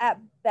at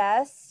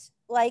best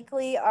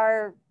likely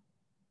are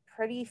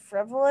pretty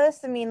frivolous?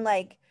 I mean,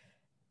 like,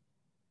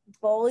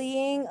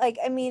 bullying,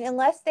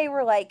 unless they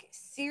were like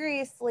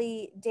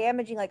seriously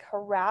damaging, like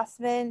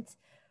harassment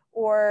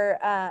or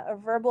a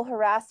verbal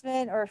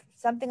harassment or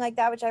something like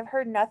that, which I've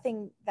heard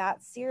nothing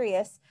that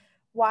serious.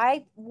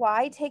 Why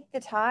take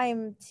the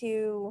time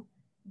to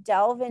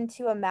delve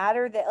into a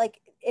matter that, like,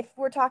 if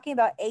we're talking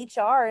about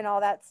HR and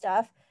all that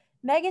stuff,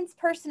 Meghan's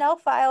personnel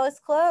file is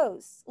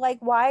closed. Like,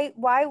 why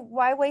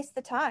waste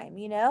the time,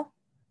 you know?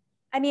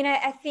 I mean,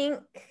 I think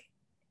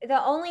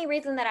the only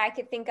reason that I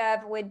could think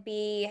of would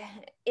be,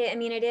 I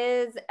mean, it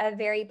is a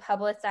very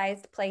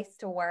publicized place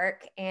to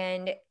work.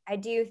 And I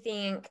do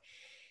think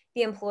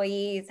the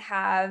employees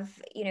have,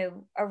 you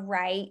know, a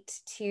right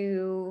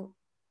to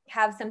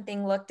have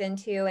something looked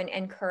into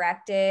and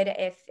corrected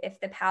if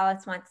the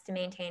palace wants to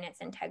maintain its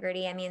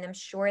integrity. I mean, I'm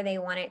sure they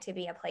want it to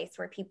be a place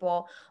where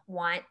people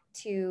want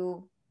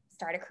to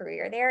start a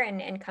career there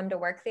and come to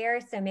work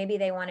there. So maybe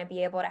they want to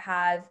be able to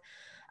have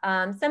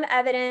some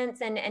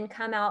evidence and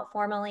come out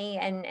formally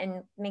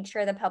and make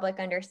sure the public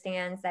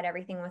understands that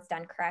everything was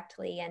done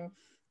correctly. And,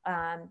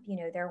 you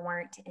know, there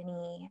weren't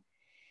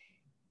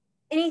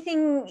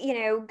anything, you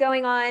know,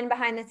 going on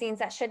behind the scenes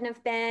that shouldn't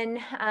have been.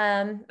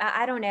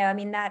 I don't know. I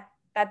mean,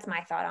 that's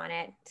my thought on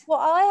it. Well,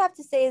 all I have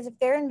to say is if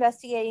they're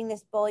investigating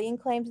this bullying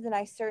claims, then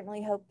I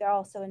certainly hope they're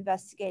also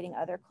investigating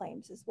other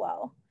claims as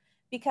well.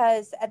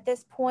 Because at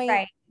this point,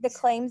 Right. The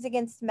claims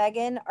against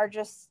Meghan are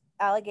just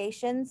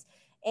allegations.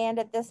 And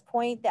at this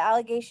point, the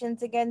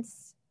allegations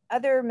against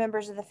other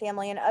members of the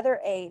family and other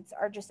aides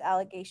are just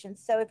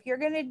allegations. So if you're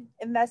going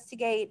to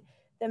investigate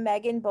the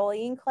Meghan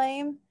bullying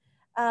claim,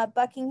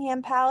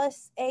 Buckingham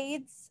Palace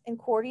aides and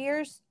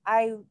courtiers,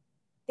 I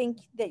think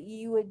that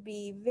you would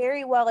be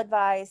very well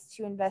advised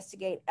to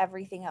investigate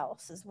everything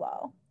else as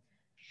well.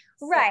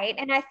 Right.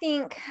 And I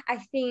think,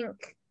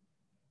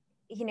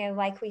 you know,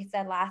 like we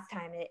said last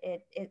time,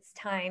 it's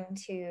time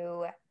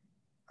to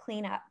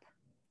clean up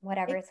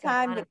whatever It's is going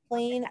on. time to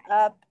clean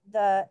up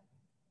the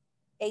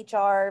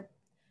HR,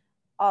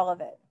 all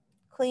of it.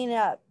 Clean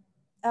up.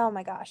 Oh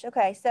my gosh.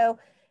 Okay. So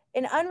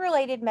in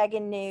unrelated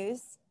Meghan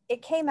news,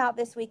 it came out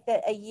this week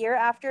that a year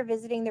after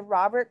visiting the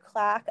Robert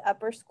Clack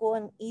Upper School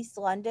in East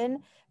London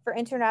for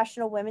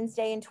International Women's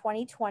Day in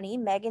 2020,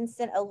 Meghan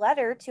sent a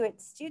letter to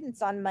its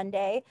students on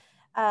Monday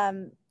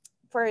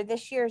for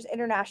this year's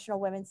International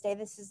Women's Day.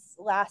 This is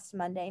last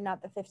Monday,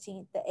 not the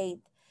 15th, the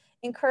 8th,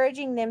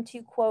 encouraging them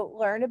to, quote,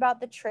 learn about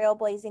the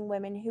trailblazing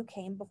women who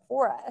came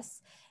before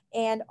us.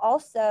 And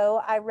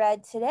also, I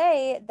read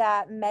today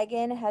that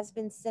Meghan has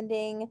been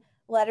sending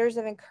letters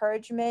of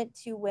encouragement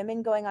to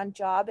women going on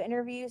job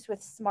interviews with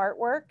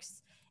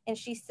SmartWorks, and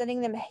she's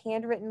sending them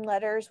handwritten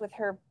letters with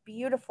her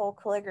beautiful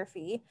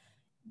calligraphy.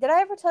 Did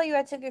I ever tell you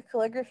I took a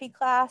calligraphy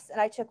class?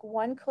 And I took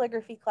one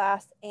calligraphy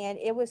class, and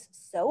it was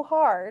so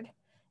hard.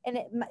 And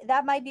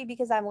that might be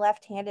because I'm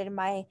left-handed and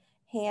my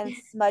hand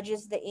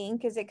smudges the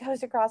ink as it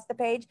goes across the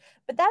page,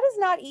 but that is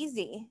not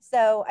easy.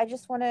 So I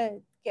just want to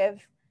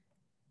give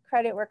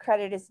credit where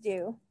credit is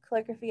due.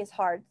 Calligraphy is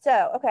hard.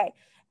 So, okay.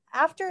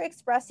 After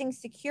expressing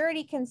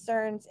security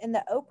concerns in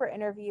the Oprah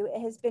interview,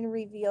 it has been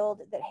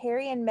revealed that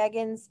Harry and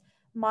Meghan's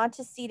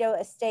Montecito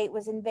estate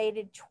was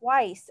invaded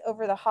twice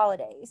over the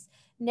holidays.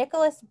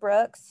 Nicholas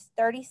Brooks,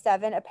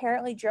 37,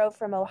 apparently drove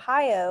from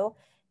Ohio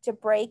to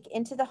break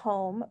into the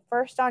home,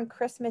 first on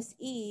Christmas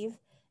Eve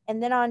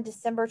and then on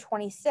December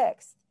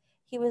 26th.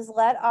 He was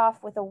let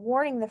off with a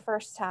warning the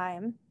first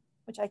time,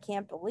 which I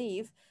can't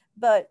believe,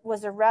 but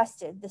was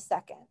arrested the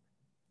second.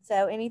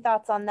 So any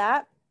thoughts on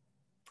that?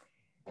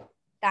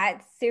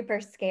 That's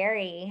super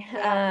scary.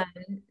 Yeah.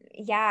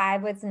 I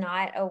was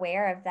not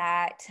aware of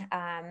that.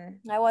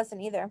 I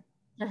wasn't either.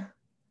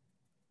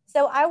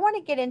 So I want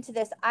to get into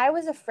this. I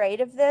was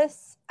afraid of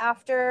this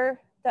after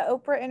the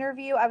Oprah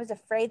interview. I was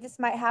afraid this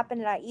might happen,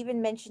 and I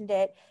even mentioned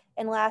it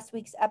in last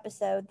week's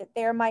episode that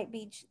there might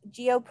be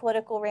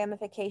geopolitical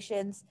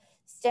ramifications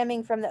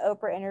stemming from the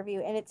Oprah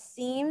interview. And it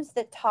seems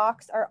that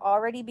talks are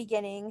already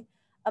beginning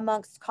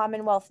amongst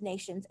Commonwealth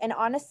nations. And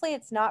honestly,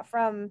 it's not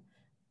from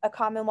a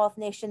Commonwealth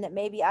nation that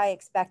maybe I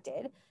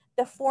expected.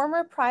 The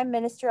former Prime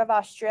Minister of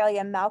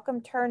Australia,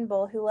 Malcolm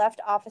Turnbull, who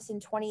left office in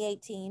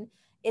 2018,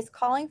 is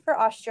calling for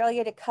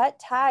Australia to cut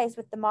ties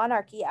with the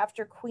monarchy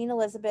after Queen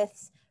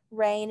Elizabeth's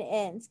reign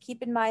ends.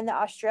 Keep in mind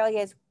that Australia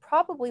is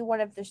probably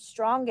one of the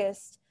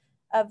strongest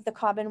of the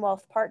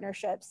Commonwealth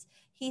partnerships.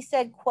 He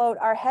said, quote,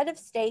 our head of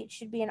state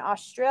should be an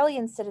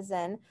Australian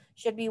citizen,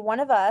 should be one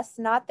of us,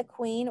 not the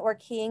Queen or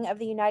King of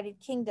the United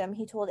Kingdom,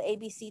 he told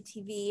ABC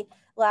TV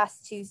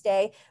last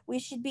Tuesday. We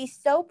should be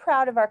so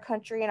proud of our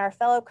country and our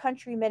fellow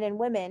countrymen and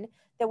women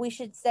that we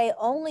should say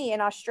only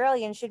an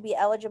Australian should be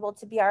eligible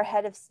to be our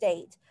head of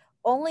state.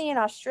 Only an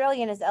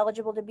Australian is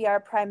eligible to be our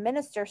prime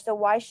minister, so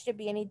why should it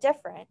be any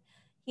different?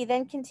 He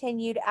then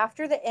continued,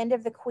 after the end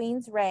of the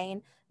Queen's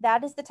reign,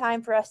 that is the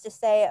time for us to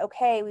say,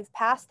 okay, we've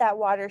passed that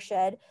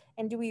watershed,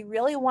 and do we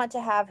really want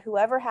to have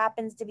whoever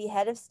happens to be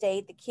head of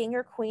state, the King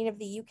or Queen of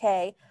the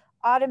UK,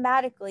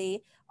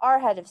 automatically our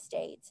head of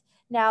state?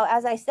 Now,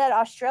 as I said,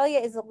 Australia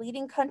is a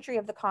leading country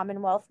of the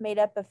Commonwealth made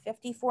up of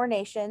 54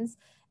 nations.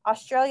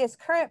 Australia's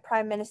current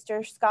Prime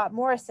Minister, Scott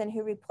Morrison,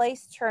 who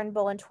replaced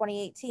Turnbull in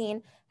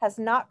 2018, has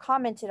not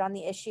commented on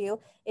the issue.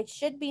 It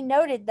should be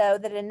noted, though,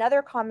 that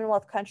another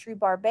Commonwealth country,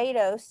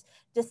 Barbados,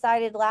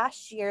 decided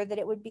last year that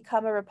it would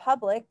become a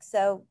republic,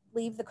 so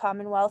leave the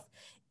Commonwealth,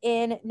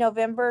 in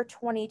November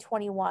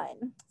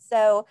 2021.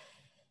 So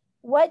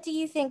What do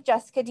you think,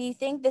 Jessica? Do you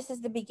think this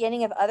is the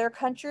beginning of other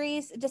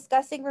countries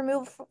discussing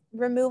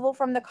removal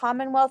from the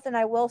Commonwealth? And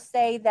I will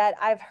say that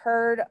I've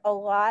heard a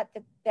lot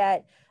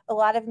that a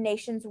lot of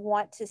nations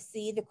want to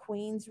see the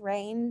Queen's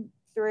reign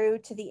through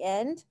to the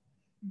end,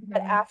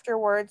 but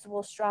afterwards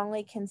will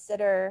strongly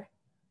consider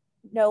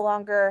no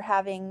longer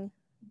having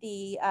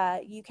the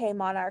UK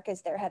monarch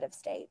as their head of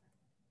state.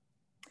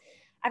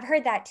 I've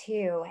heard that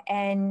too.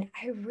 And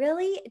I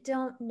really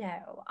don't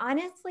know.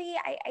 Honestly,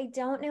 I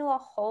don't know a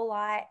whole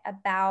lot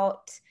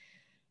about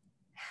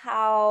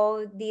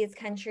how these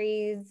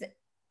countries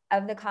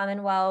of the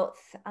Commonwealth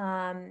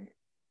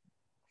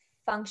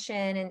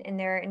function in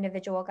their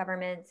individual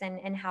governments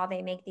and how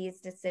they make these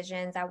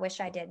decisions. I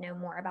wish I did know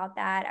more about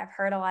that. I've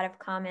heard a lot of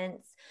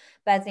comments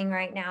buzzing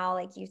right now,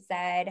 like you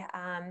said,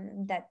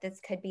 that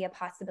this could be a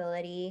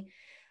possibility.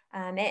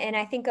 And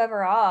I think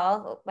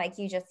overall, like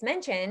you just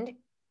mentioned,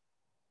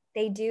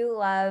 they do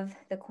love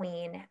the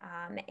Queen,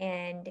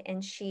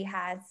 and she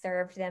has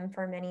served them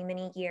for many,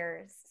 many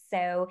years.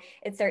 So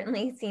it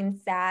certainly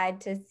seems sad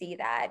to see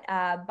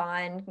that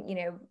bond,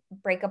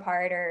 break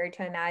apart, or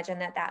to imagine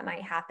that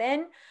might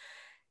happen.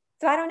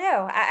 So I don't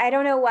know. I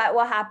don't know what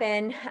will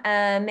happen,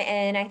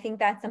 and I think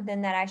that's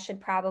something that I should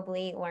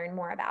probably learn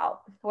more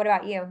about. What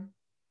about you?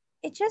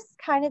 It just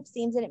kind of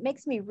seems, and it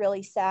makes me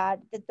really sad,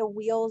 that the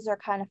wheels are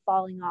kind of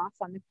falling off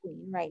on the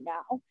Queen right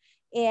now.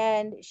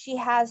 And she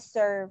has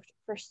served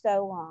for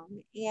so long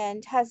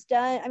and has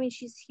done, I mean,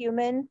 she's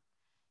human,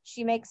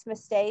 she makes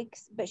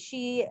mistakes, but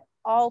she,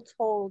 all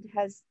told,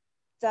 has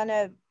done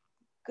a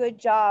good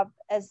job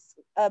as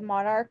a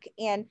monarch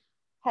and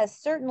has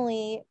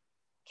certainly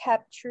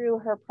kept true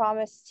her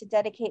promise to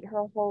dedicate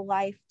her whole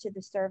life to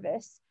the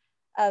service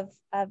of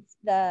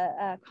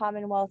the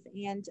Commonwealth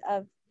and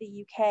of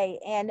the UK.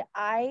 And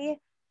I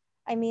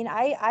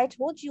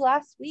told you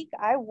last week,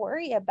 I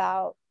worry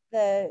about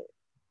the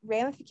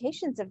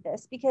ramifications of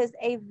this because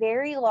a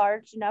very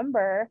large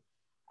number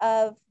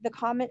of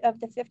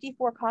the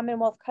 54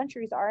 Commonwealth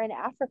countries are in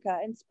Africa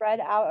and spread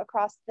out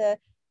across the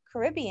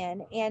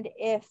Caribbean. And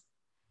if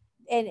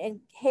and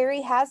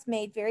Harry has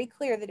made very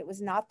clear that it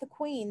was not the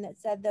Queen that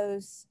said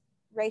those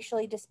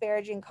racially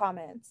disparaging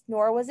comments,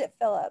 nor was it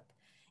Philip.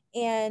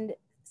 And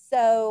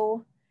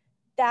so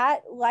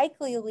that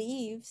likely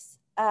leaves,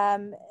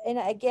 and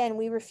again,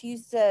 we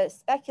refuse to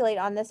speculate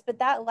on this, but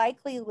that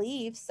likely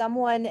leaves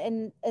someone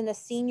in a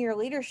senior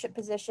leadership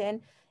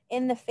position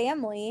in the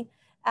family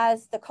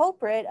as the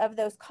culprit of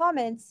those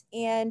comments.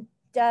 And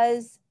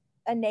does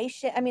a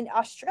nation, I mean,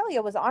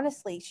 Australia was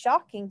honestly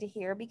shocking to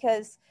hear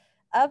because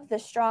of the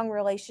strong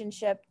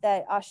relationship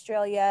that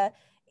Australia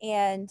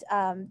and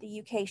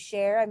the UK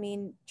share. I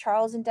mean,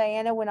 Charles and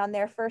Diana went on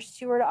their first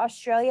tour to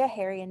Australia.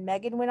 Harry and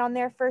Meghan went on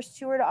their first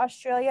tour to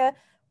Australia.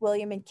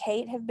 William and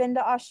Kate have been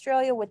to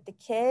Australia with the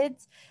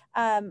kids,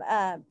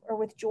 or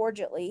with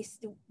George at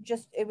least.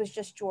 It was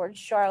just George.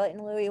 Charlotte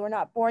and Louis were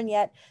not born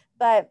yet,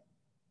 but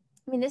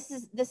I mean, this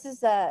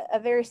is a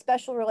very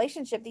special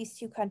relationship these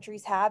two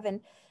countries have, and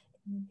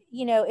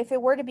if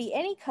it were to be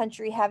any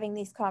country having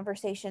these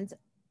conversations,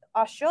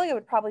 Australia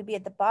would probably be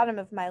at the bottom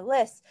of my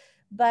list.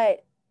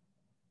 But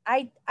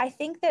I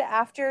think that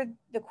after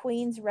the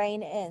Queen's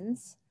reign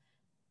ends,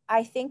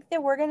 I think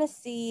that we're going to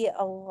see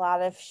a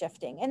lot of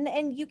shifting,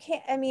 and you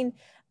can't. I mean,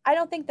 I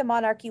don't think the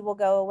monarchy will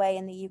go away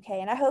in the UK,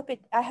 and I hope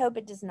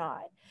it does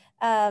not.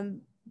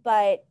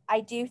 But I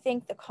do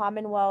think the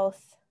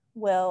Commonwealth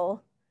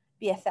will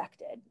be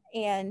affected,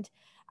 and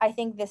I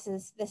think this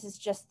is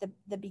just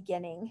the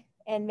beginning,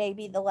 and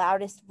maybe the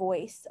loudest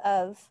voice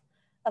of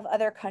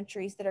other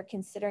countries that are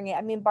considering it.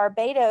 I mean,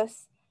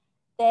 Barbados,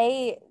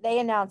 they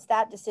announced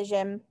that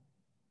decision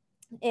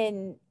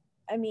in.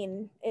 I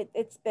mean,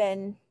 it's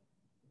been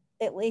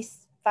at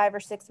least 5 or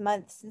 6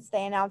 months since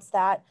they announced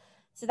that.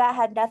 So that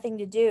had nothing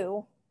to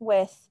do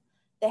with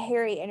the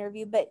Harry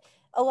interview. But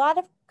a lot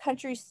of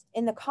countries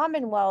in the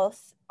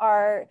Commonwealth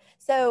are.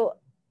 So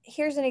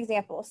here's an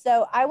example.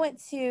 So I went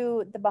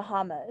to the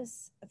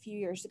Bahamas a few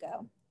years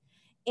ago,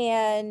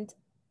 and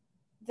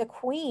the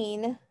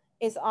Queen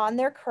is on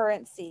their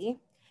currency.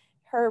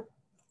 Her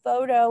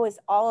photo is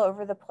all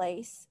over the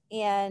place.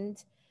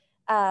 And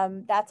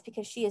that's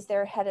because she is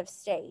their head of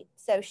state.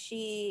 So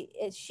she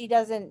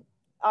doesn't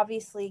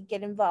obviously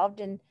get involved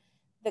in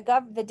the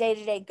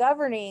day-to-day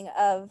governing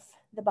of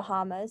the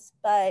Bahamas,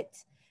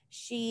 but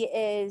she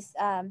is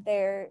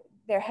their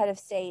head of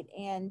state,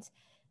 and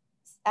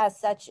as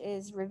such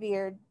is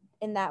revered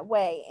in that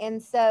way.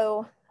 And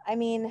so, I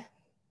mean,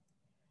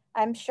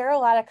 I'm sure a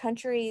lot of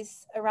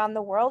countries around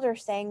the world are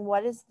saying,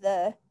 what does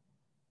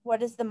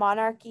the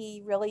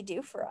monarchy really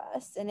do for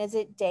us? And is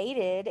it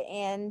dated?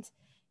 And,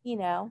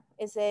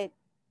 is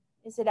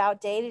it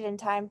outdated in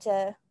time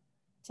to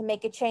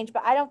make a change?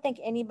 But I don't think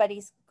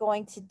anybody's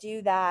going to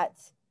do that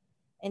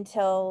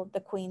until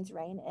the Queen's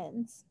reign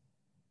ends.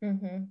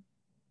 Mm-hmm.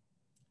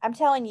 I'm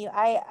telling you,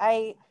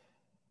 I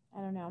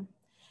don't know.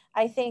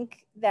 I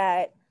think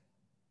that,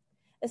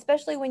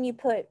 especially when you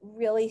put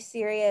really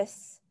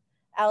serious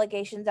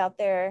allegations out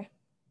there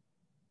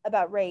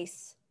about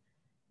race,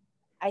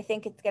 I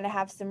think it's going to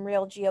have some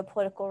real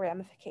geopolitical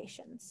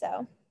ramifications.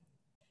 So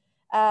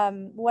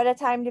what a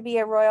time to be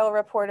a royal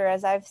reporter,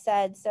 as I've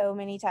said so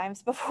many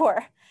times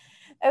before.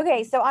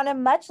 Okay, so on a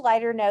much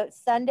lighter note,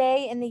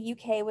 Sunday in the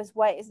UK was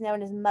what is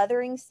known as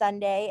Mothering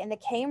Sunday, and the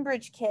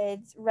Cambridge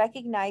kids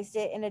recognized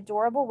it in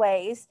adorable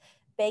ways,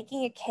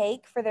 baking a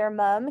cake for their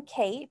mum,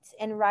 Kate,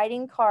 and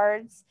writing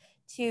cards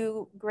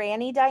to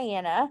Granny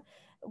Diana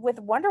with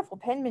wonderful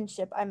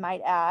penmanship, I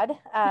might add.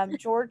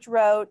 George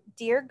wrote,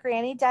 "Dear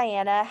Granny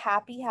Diana,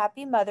 happy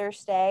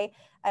Mother's Day.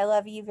 I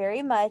love you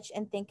very much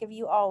and think of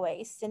you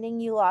always, sending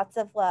you lots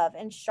of love."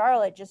 And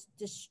Charlotte just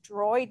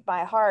destroyed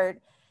my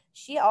heart.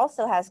 She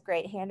also has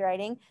great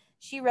handwriting.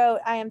 She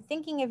wrote, "I am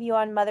thinking of you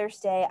on Mother's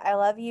Day. I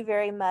love you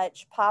very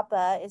much.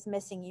 Papa is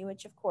missing you,"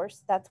 which of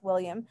course that's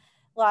William.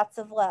 "Lots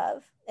of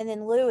love." And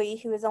then Louis,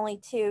 who is only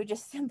 2,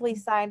 just simply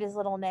signed his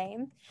little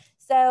name.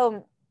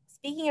 So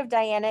speaking of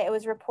Diana, it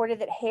was reported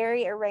that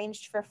Harry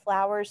arranged for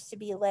flowers to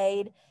be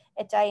laid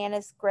at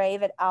Diana's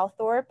grave at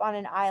Althorpe on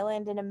an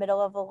island in the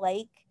middle of a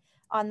lake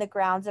on the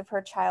grounds of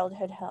her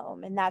childhood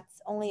home. And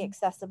that's only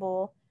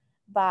accessible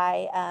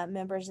by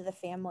members of the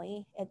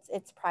family.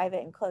 It's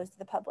private and closed to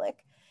the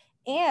public.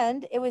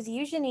 And it was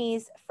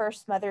Eugenie's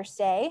first Mother's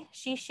Day.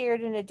 She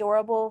shared an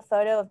adorable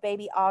photo of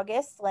baby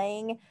August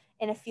laying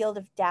in a field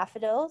of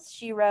daffodils.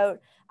 She wrote,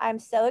 "I'm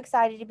so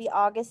excited to be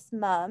August's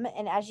mom,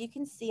 and as you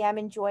can see, I'm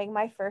enjoying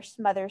my first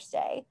Mother's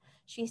Day."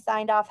 She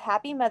signed off,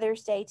 "Happy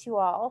Mother's Day to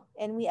all,"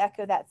 and we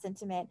echo that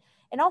sentiment.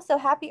 And also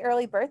happy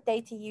early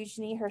birthday to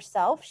Eugenie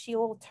herself. She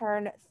will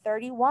turn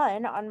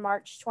 31 on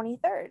March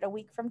 23rd, a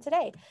week from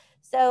today.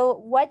 So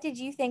what did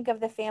you think of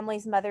the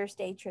family's Mother's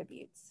Day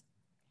tributes?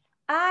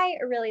 I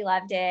really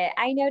loved it.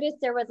 I noticed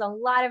there was a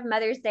lot of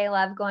Mother's Day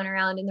love going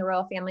around in the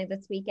royal family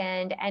this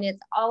weekend, and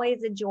it's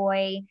always a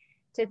joy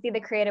to see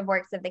the creative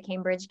works of the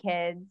Cambridge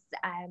kids.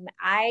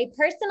 I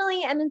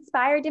personally am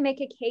inspired to make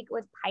a cake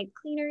with pipe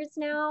cleaners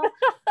now.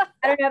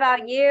 I don't know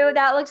about you.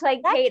 That looks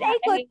like That Kate.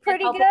 cake looked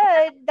pretty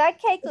good. That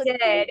cake looked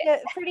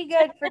pretty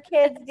good for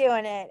kids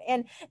doing it.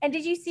 And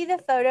did you see the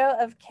photo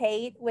of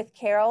Kate with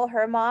Carol,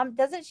 her mom?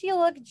 Doesn't she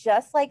look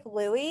just like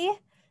Louis?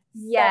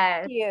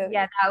 Yes. So cute.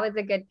 Yeah, that was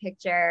a good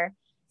picture.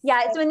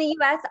 Yeah, so in the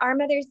US, our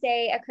Mother's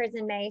Day occurs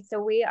in May,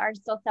 so we are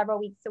still several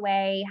weeks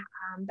away.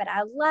 But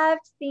I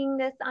loved seeing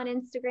this on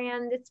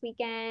Instagram this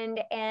weekend,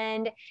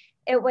 and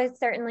it was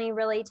certainly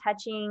really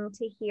touching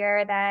to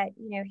hear that,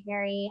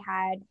 Harry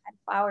had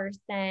flowers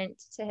sent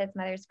to his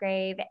mother's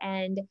grave.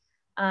 And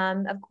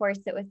of course,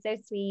 it was so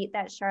sweet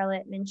that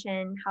Charlotte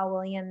mentioned how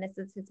William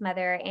misses his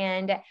mother.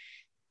 And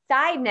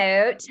side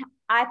note,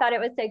 I thought it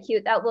was so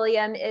cute that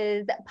William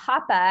is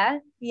Papa.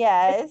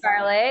 Yes.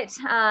 Charlotte.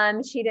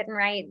 She didn't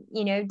write,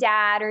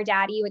 dad or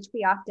daddy, which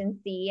we often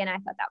see. And I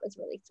thought that was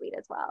really sweet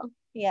as well.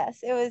 Yes,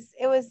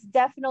 it was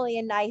definitely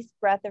a nice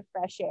breath of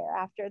fresh air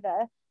after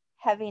the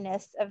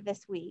heaviness of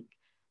this week.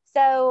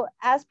 So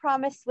as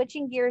promised,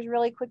 switching gears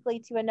really quickly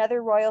to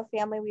another royal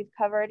family we've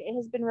covered, it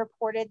has been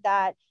reported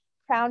that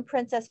Crown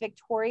Princess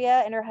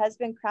Victoria and her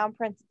husband, Crown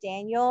Prince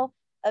Daniel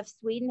of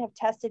Sweden, have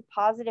tested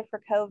positive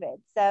for COVID.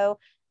 So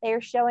they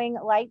are showing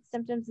light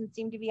symptoms and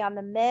seem to be on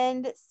the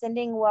mend,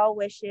 sending well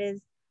wishes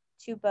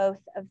to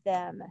both of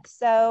them.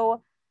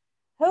 So,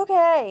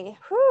 okay.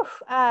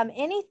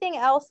 Anything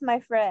else, my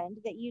friend,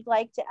 that you'd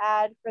like to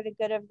add for the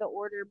good of the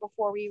order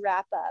before we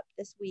wrap up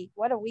this week?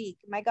 What a week.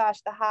 My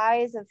gosh, the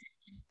highs of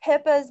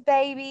Pippa's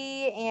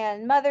baby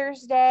and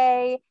Mother's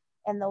Day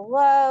and the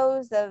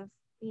lows of,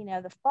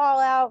 the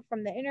fallout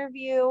from the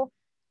interview.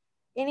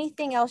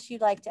 Anything else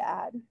you'd like to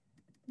add?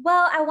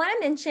 Well, I want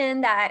to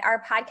mention that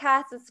our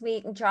podcast this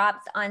week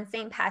drops on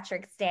St.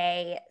 Patrick's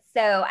Day.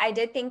 So I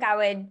did think I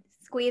would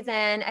squeeze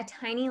in a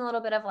tiny little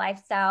bit of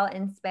lifestyle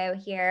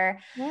inspo here.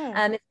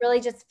 It's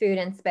really just food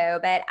inspo,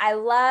 but I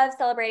love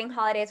celebrating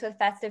holidays with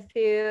festive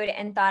food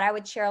and thought I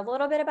would share a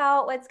little bit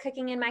about what's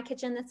cooking in my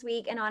kitchen this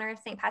week in honor of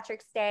St.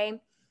 Patrick's Day.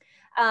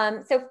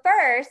 So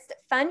first,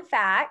 fun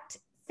fact,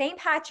 St.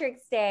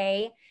 Patrick's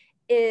Day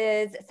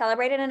is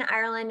celebrated in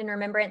Ireland in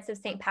remembrance of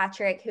St.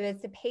 Patrick, who is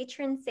the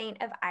patron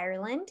saint of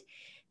Ireland.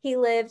 He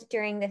lived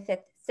during the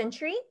 5th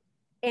century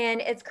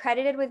and is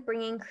credited with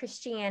bringing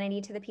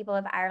Christianity to the people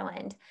of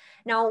Ireland.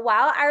 Now,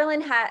 while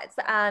Ireland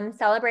has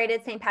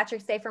celebrated St.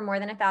 Patrick's Day for more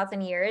than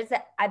 1,000 years,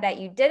 I bet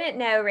you didn't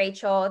know,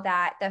 Rachel,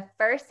 that the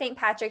first St.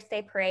 Patrick's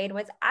Day parade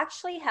was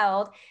actually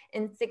held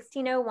in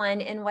 1601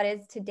 in what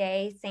is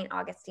today St.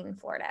 Augustine,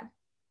 Florida.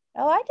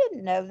 Oh, I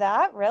didn't know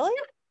that. Really?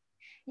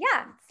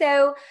 Yeah.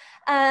 So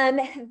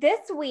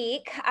this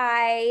week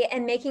I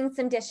am making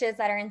some dishes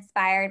that are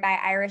inspired by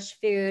Irish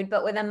food,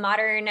 but with a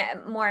modern,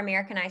 more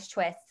Americanized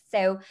twist.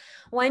 So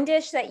one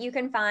dish that you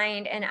can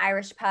find in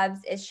Irish pubs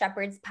is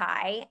shepherd's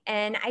pie.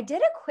 And I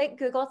did a quick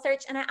Google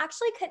search and I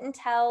actually couldn't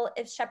tell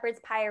if shepherd's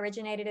pie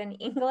originated in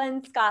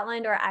England,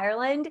 Scotland, or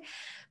Ireland,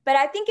 but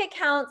I think it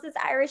counts as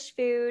Irish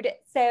food.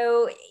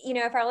 So,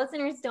 if our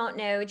listeners don't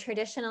know,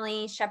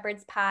 traditionally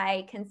shepherd's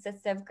pie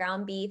consists of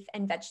ground beef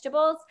and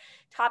vegetables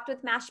topped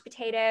with mashed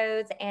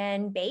potatoes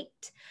and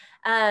baked.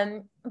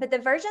 But the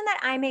version that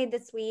I made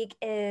this week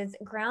is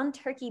ground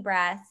turkey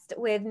breast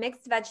with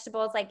mixed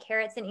vegetables like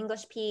carrots and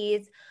English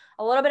peas,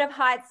 a little bit of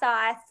hot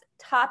sauce,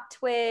 topped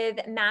with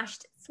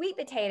mashed sweet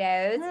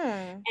potatoes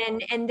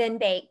and then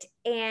baked.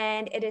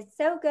 And it is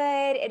so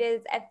good. It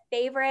is a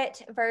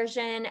favorite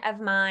version of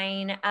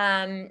mine.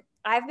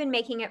 I've been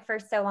making it for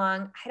so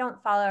long. I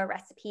don't follow a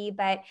recipe,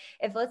 but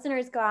if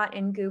listeners go out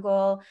and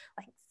Google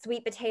like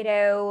sweet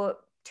potato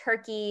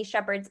turkey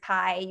shepherd's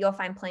pie, you'll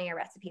find plenty of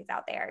recipes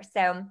out there.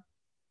 So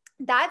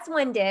that's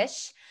one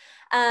dish.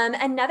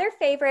 Another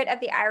favorite of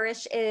the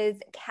Irish is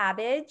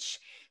cabbage.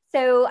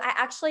 So I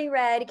actually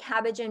read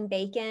cabbage and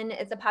bacon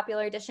is a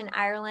popular dish in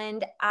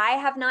Ireland. I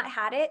have not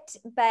had it,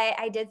 but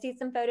I did see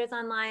some photos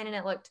online and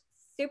it looked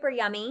super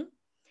yummy.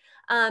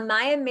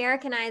 My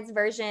Americanized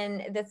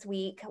version this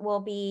week will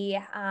be,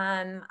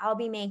 I'll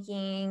be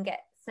making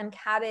some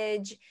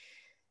cabbage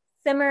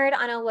simmered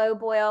on a low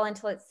boil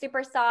until it's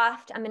super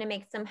soft. I'm going to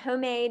make some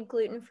homemade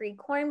gluten-free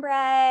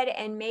cornbread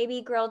and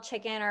maybe grilled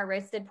chicken or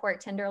roasted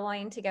pork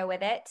tenderloin to go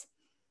with it.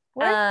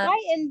 Where's my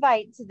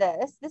invite to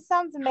this? This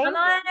sounds amazing. Come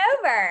on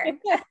over.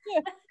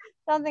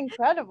 Sounds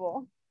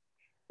incredible.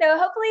 So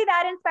hopefully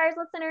that inspires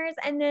listeners.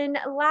 And then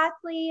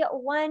lastly,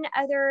 one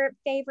other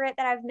favorite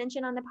that I've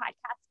mentioned on the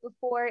podcast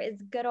before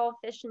is good old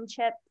fish and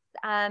chips.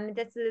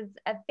 This is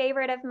a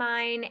favorite of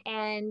mine,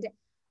 and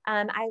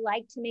I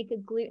like to make a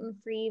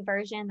gluten-free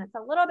version that's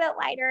a little bit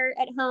lighter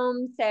at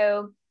home.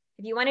 So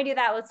if you want to do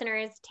that,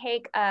 listeners,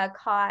 take a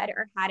cod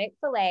or haddock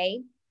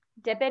fillet,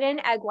 dip it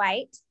in egg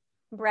white,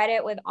 bread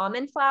it with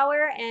almond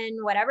flour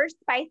and whatever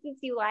spices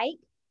you like,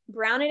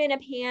 brown it in a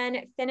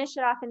pan, finish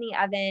it off in the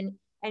oven,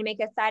 and make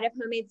a side of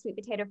homemade sweet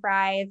potato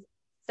fries.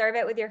 Serve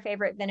it with your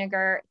favorite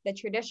vinegar. The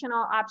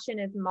traditional option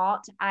is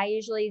malt. I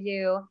usually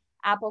do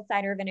apple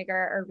cider vinegar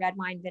or red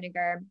wine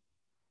vinegar.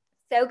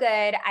 So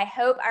good. I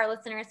hope our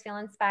listeners feel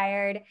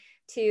inspired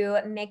to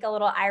make a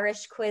little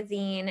Irish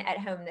cuisine at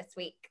home this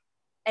week.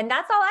 And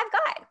that's all I've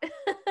got.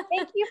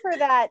 Thank you for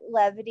that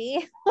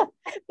levity.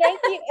 Thank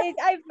you.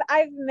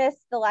 I've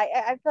missed the life.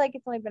 I feel like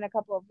it's only been a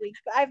couple of weeks,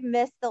 but I've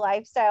missed the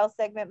lifestyle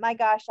segment. My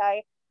gosh,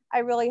 I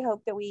really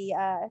hope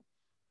that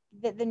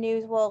that the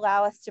news will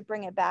allow us to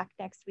bring it back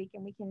next week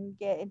and we can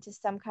get into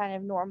some kind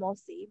of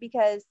normalcy,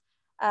 because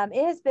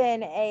it has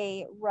been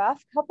a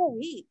rough couple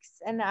weeks.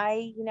 And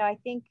I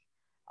think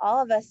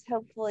all of us,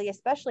 hopefully,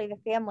 especially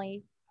the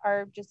family,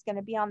 are just going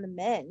to be on the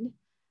mend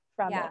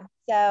from it.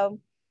 So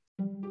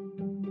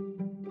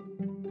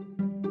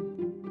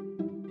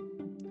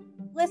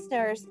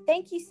listeners,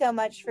 thank you so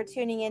much for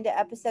tuning into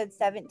episode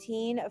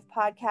 17 of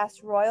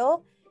Podcast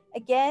Royal.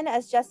 Again,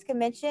 as Jessica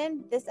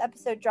mentioned, this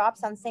episode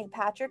drops on St.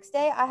 Patrick's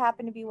Day. I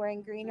happen to be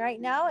wearing green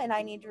right now, and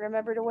I need to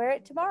remember to wear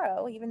it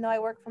tomorrow, even though I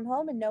work from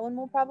home and no one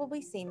will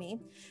probably see me.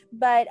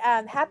 But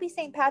happy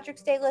St.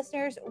 Patrick's Day,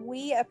 listeners.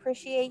 We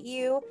appreciate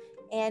you,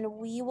 and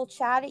we will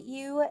chat at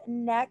you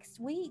next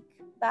week.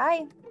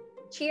 Bye.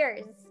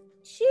 Cheers.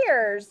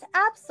 Cheers.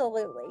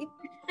 Absolutely.